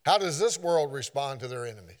 How does this world respond to their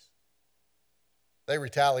enemies? They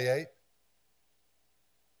retaliate.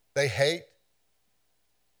 They hate.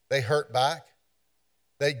 They hurt back.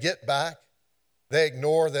 They get back. They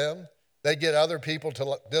ignore them. They get other people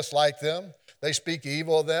to dislike them. They speak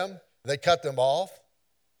evil of them. They cut them off.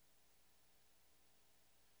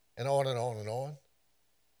 And on and on and on.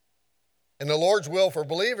 And the Lord's will for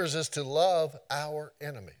believers is to love our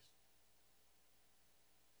enemies.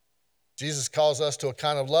 Jesus calls us to a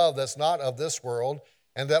kind of love that's not of this world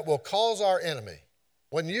and that will cause our enemy.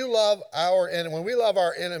 When we love our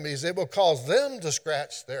enemies, it will cause them to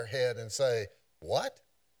scratch their head and say, what?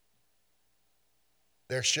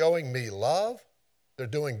 They're showing me love. They're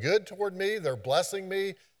doing good toward me. They're blessing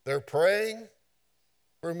me. They're praying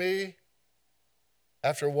for me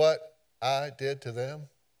after what I did to them.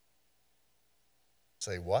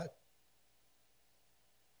 Say what?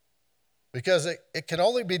 Because it can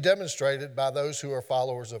only be demonstrated by those who are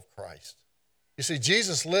followers of Christ. You see,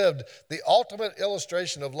 Jesus lived the ultimate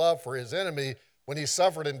illustration of love for his enemy when he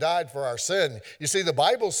suffered and died for our sin. You see, the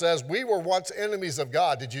Bible says we were once enemies of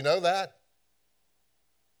God. Did you know that?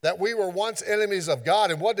 That we were once enemies of God.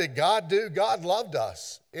 And what did God do? God loved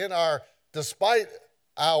us despite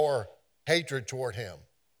our hatred toward him.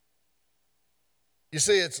 You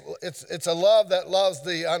see, it's a love that loves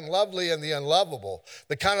the unlovely and the unlovable,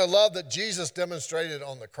 the kind of love that Jesus demonstrated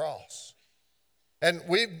on the cross. And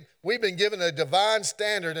we've been given a divine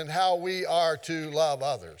standard in how we are to love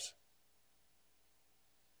others.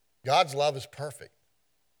 God's love is perfect.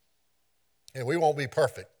 And we won't be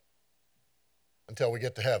perfect until we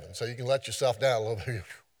get to heaven. So you can let yourself down a little bit.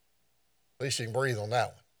 At least you can breathe on that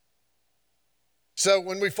one. So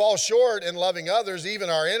when we fall short in loving others, even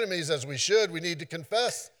our enemies as we should, we need to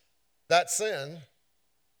confess that sin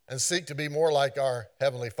and seek to be more like our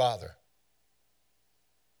Heavenly Father.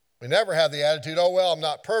 We never have the attitude, oh, well, I'm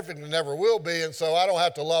not perfect and never will be, and so I don't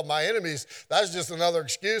have to love my enemies. That's just another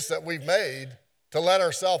excuse that we've made to let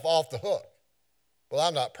ourselves off the hook. Well,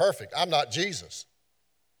 I'm not perfect. I'm not Jesus.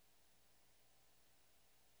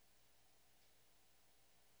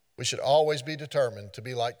 We should always be determined to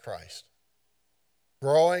be like Christ,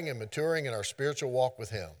 growing and maturing in our spiritual walk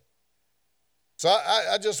with Him. So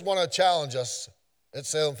I just want to challenge us at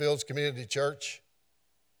Salem Fields Community Church.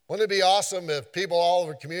 Wouldn't it be awesome if people all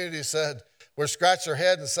over the community would scratch their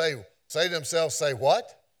head and say to themselves, say,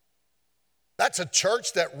 what? That's a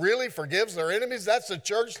church that really forgives their enemies? That's a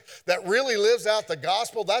church that really lives out the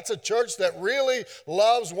gospel? That's a church that really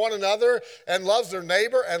loves one another and loves their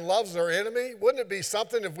neighbor and loves their enemy? Wouldn't it be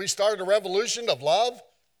something if we started a revolution of love,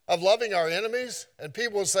 of loving our enemies? And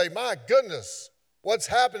people would say, my goodness, what's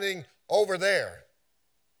happening over there?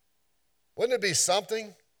 Wouldn't it be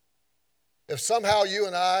something if somehow you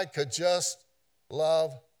and I could just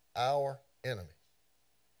love our enemies?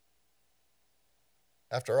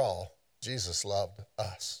 After all, Jesus loved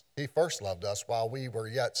us. He first loved us while we were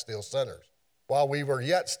yet still sinners, while we were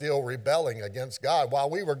yet still rebelling against God, while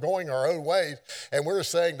we were going our own ways, and we were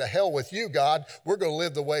saying, to hell with you, God, we're going to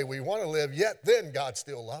live the way we want to live, yet then God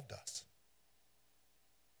still loved us.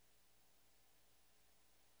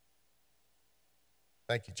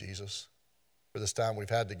 Thank you, Jesus, for this time we've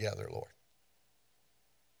had together, Lord.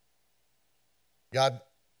 God,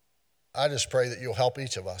 I just pray that you'll help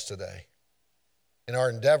each of us today in our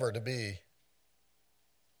endeavor to be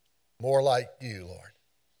more like you, Lord,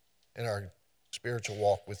 in our spiritual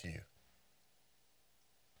walk with you.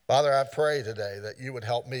 Father, I pray today that you would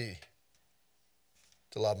help me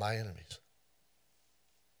to love my enemies.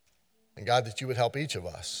 And God, that you would help each of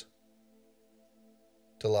us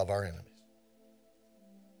to love our enemies.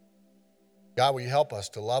 God, will you help us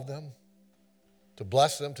to love them, to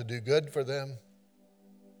bless them, to do good for them,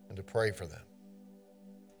 and to pray for them.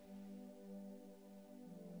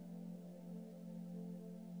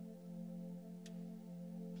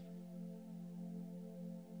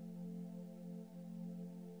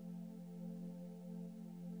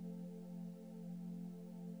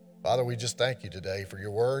 Father, we just thank you today for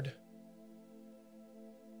your word.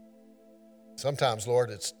 Sometimes,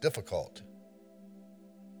 Lord, it's difficult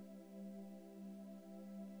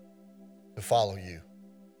to follow you.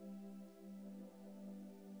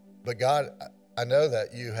 But God, I know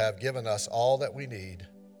that you have given us all that we need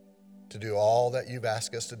to do all that you've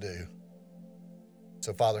asked us to do.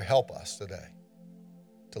 So, Father, help us today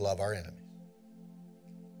to love our enemies.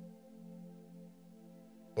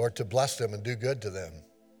 Lord, to bless them and do good to them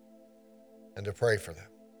and to pray for them.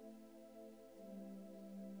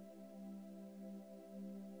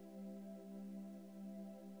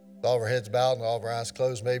 With all of our heads bowed and all of our eyes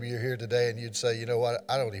closed, maybe you're here today and you'd say, you know what,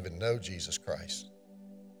 I don't even know Jesus Christ.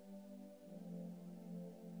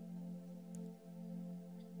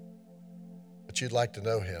 But you'd like to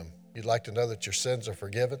know him. You'd like to know that your sins are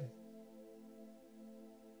forgiven,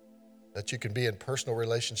 that you can be in personal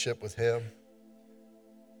relationship with him,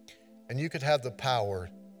 and you could have the power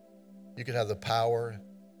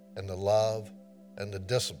and the love and the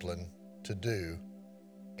discipline to do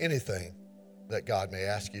anything that God may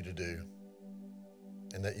ask you to do,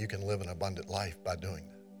 and that you can live an abundant life by doing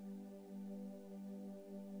that.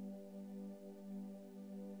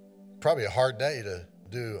 Probably a hard day to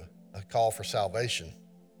do a call for salvation,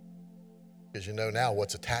 because you know now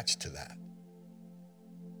what's attached to that.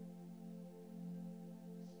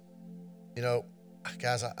 You know,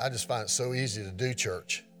 guys, I just find it so easy to do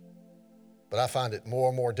church, but I find it more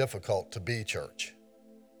and more difficult to be church,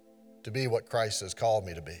 to be what Christ has called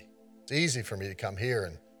me to be. It's easy for me to come here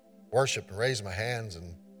and worship and raise my hands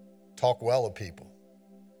and talk well of people.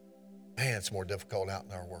 Man, it's more difficult out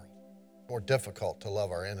in our world. More difficult to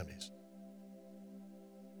love our enemies.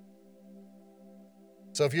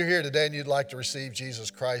 So if you're here today and you'd like to receive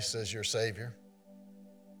Jesus Christ as your Savior,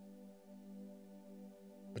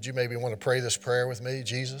 would you maybe want to pray this prayer with me?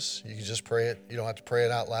 Jesus, you can just pray it. You don't have to pray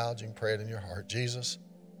it out loud. You can pray it in your heart. Jesus,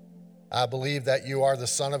 I believe that you are the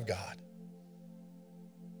Son of God.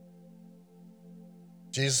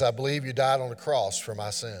 Jesus, I believe you died on the cross for my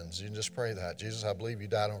sins. You can just pray that. Jesus, I believe you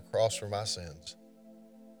died on the cross for my sins.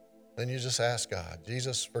 Then you just ask God,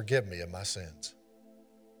 Jesus, forgive me of my sins.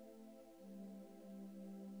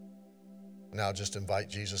 Now just invite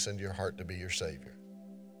Jesus into your heart to be your Savior.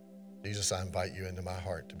 Jesus, I invite you into my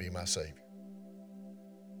heart to be my Savior.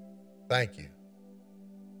 Thank you.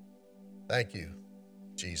 Thank you,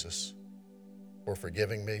 Jesus, for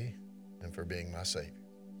forgiving me and for being my Savior.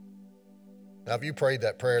 Now, if you prayed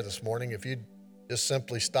that prayer this morning, if just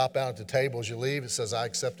simply stop out at the table as you leave. It says, I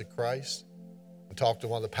accepted Christ. And talk to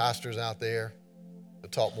one of the pastors out there to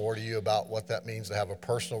talk more to you about what that means to have a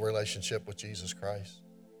personal relationship with Jesus Christ.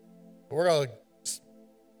 But we're going to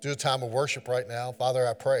do a time of worship right now. Father,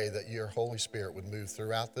 I pray that your Holy Spirit would move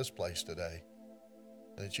throughout this place today,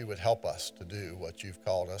 and that you would help us to do what you've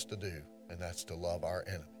called us to do, and that's to love our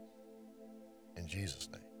enemies. In Jesus'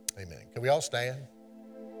 name, amen. Can we all stand?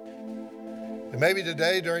 And maybe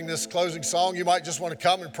today during this closing song, you might just want to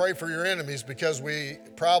come and pray for your enemies, because we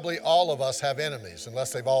probably all of us have enemies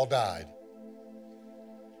unless they've all died.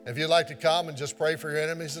 If you'd like to come and just pray for your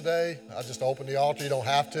enemies today, I'll just open the altar. You don't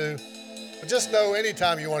have to. But just know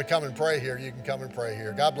anytime you want to come and pray here, you can come and pray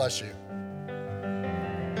here. God bless you.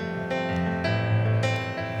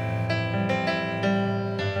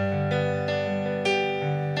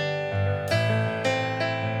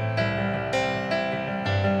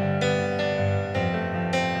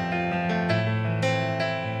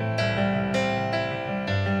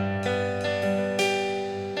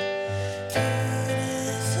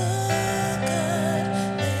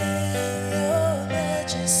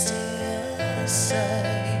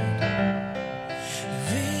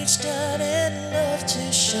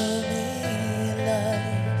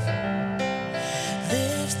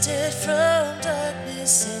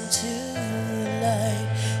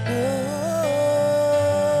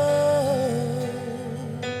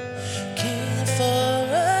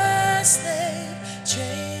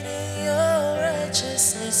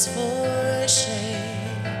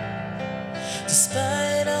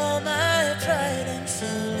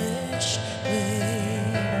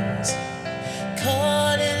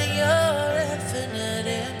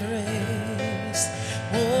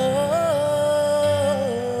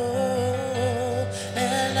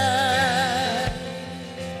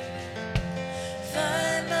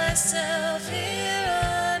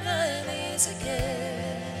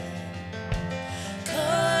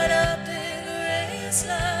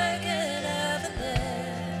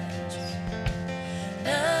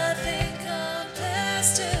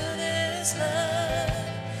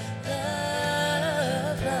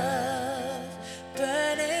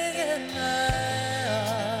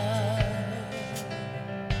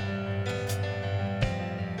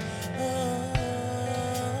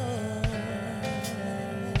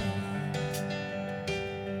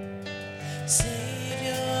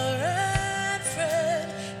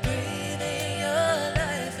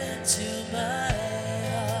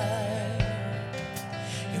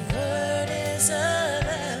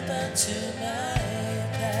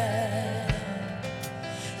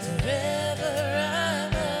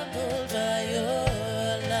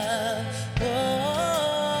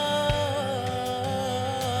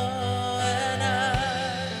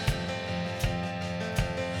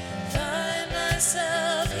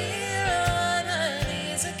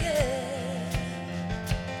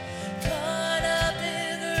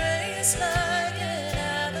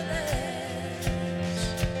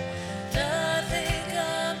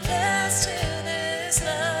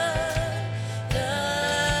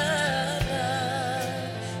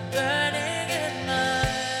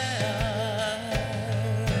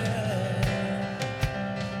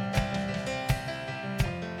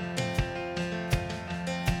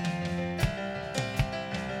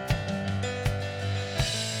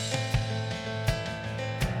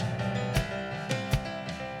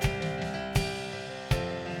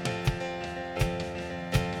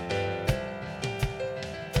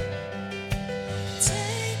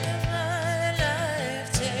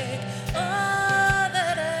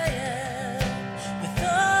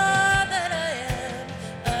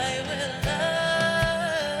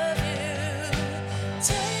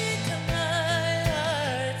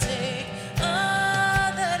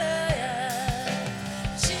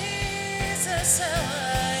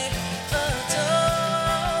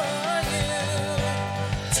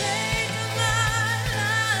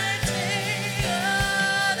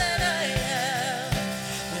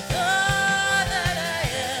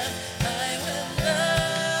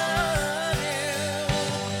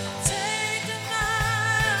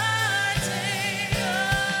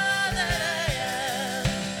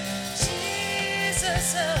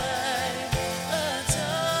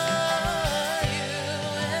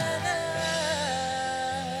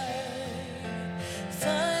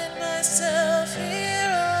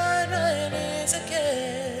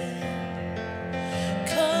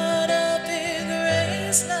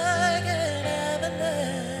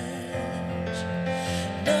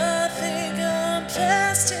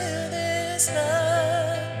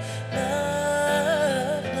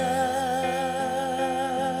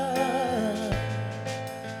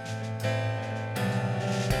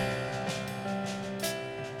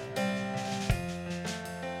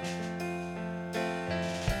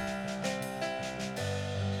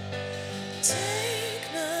 Take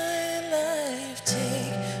my life,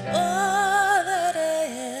 take all that I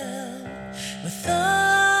am. With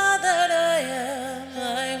all that I am,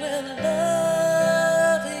 I will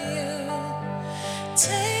love you.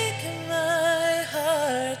 Take my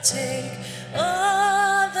heart, take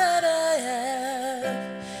all that I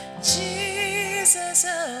have. Jesus,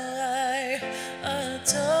 how I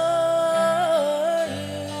adore you.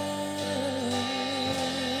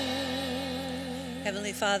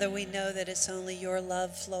 Heavenly Father, we know that it's only your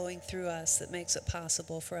love flowing through us that makes it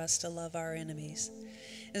possible for us to love our enemies.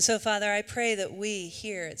 And so, Father, I pray that we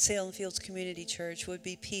here at Salem Fields Community Church would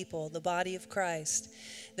be people, the body of Christ,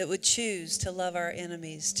 that would choose to love our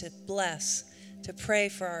enemies, to bless, to pray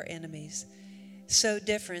for our enemies. So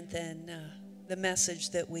different than the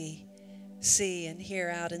message that we see and hear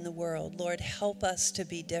out in the world. Lord, help us to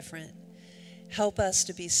be different. Help us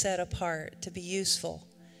to be set apart, to be useful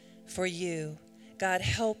for you. God,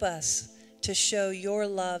 help us to show your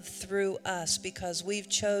love through us because we've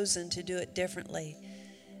chosen to do it differently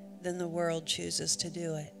than the world chooses to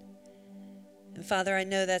do it. And Father, I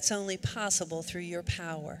know that's only possible through your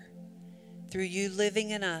power, through you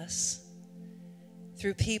living in us,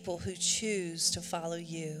 through people who choose to follow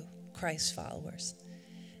you, Christ followers.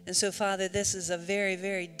 And so, Father, this is a very,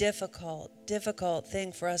 very difficult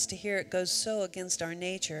thing for us to hear. It goes so against our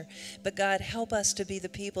nature. But God, help us to be the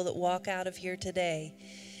people that walk out of here today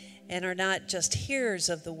and are not just hearers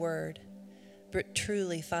of the word, but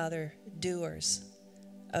truly, Father, doers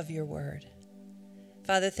of your word.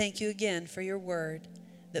 Father, thank you again for your word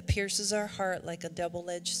that pierces our heart like a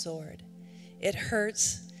double-edged sword. It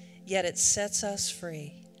hurts, yet it sets us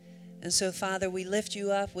free. And so, Father, we lift you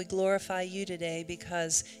up, we glorify you today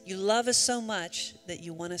because you love us so much that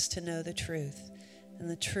you want us to know the truth, and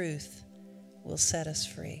the truth will set us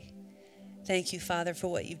free. Thank you, Father, for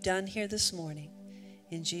what you've done here this morning.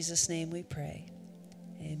 In Jesus' name we pray.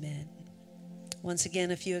 Amen. Once again,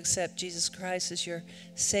 if you accept Jesus Christ as your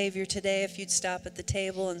Savior today, if you'd stop at the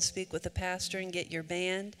table and speak with the pastor and get your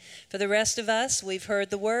band. For the rest of us, we've heard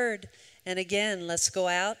the word. And again, let's go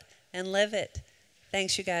out and live it.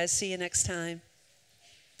 Thanks, you guys. See you next time.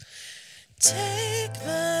 Take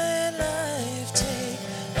my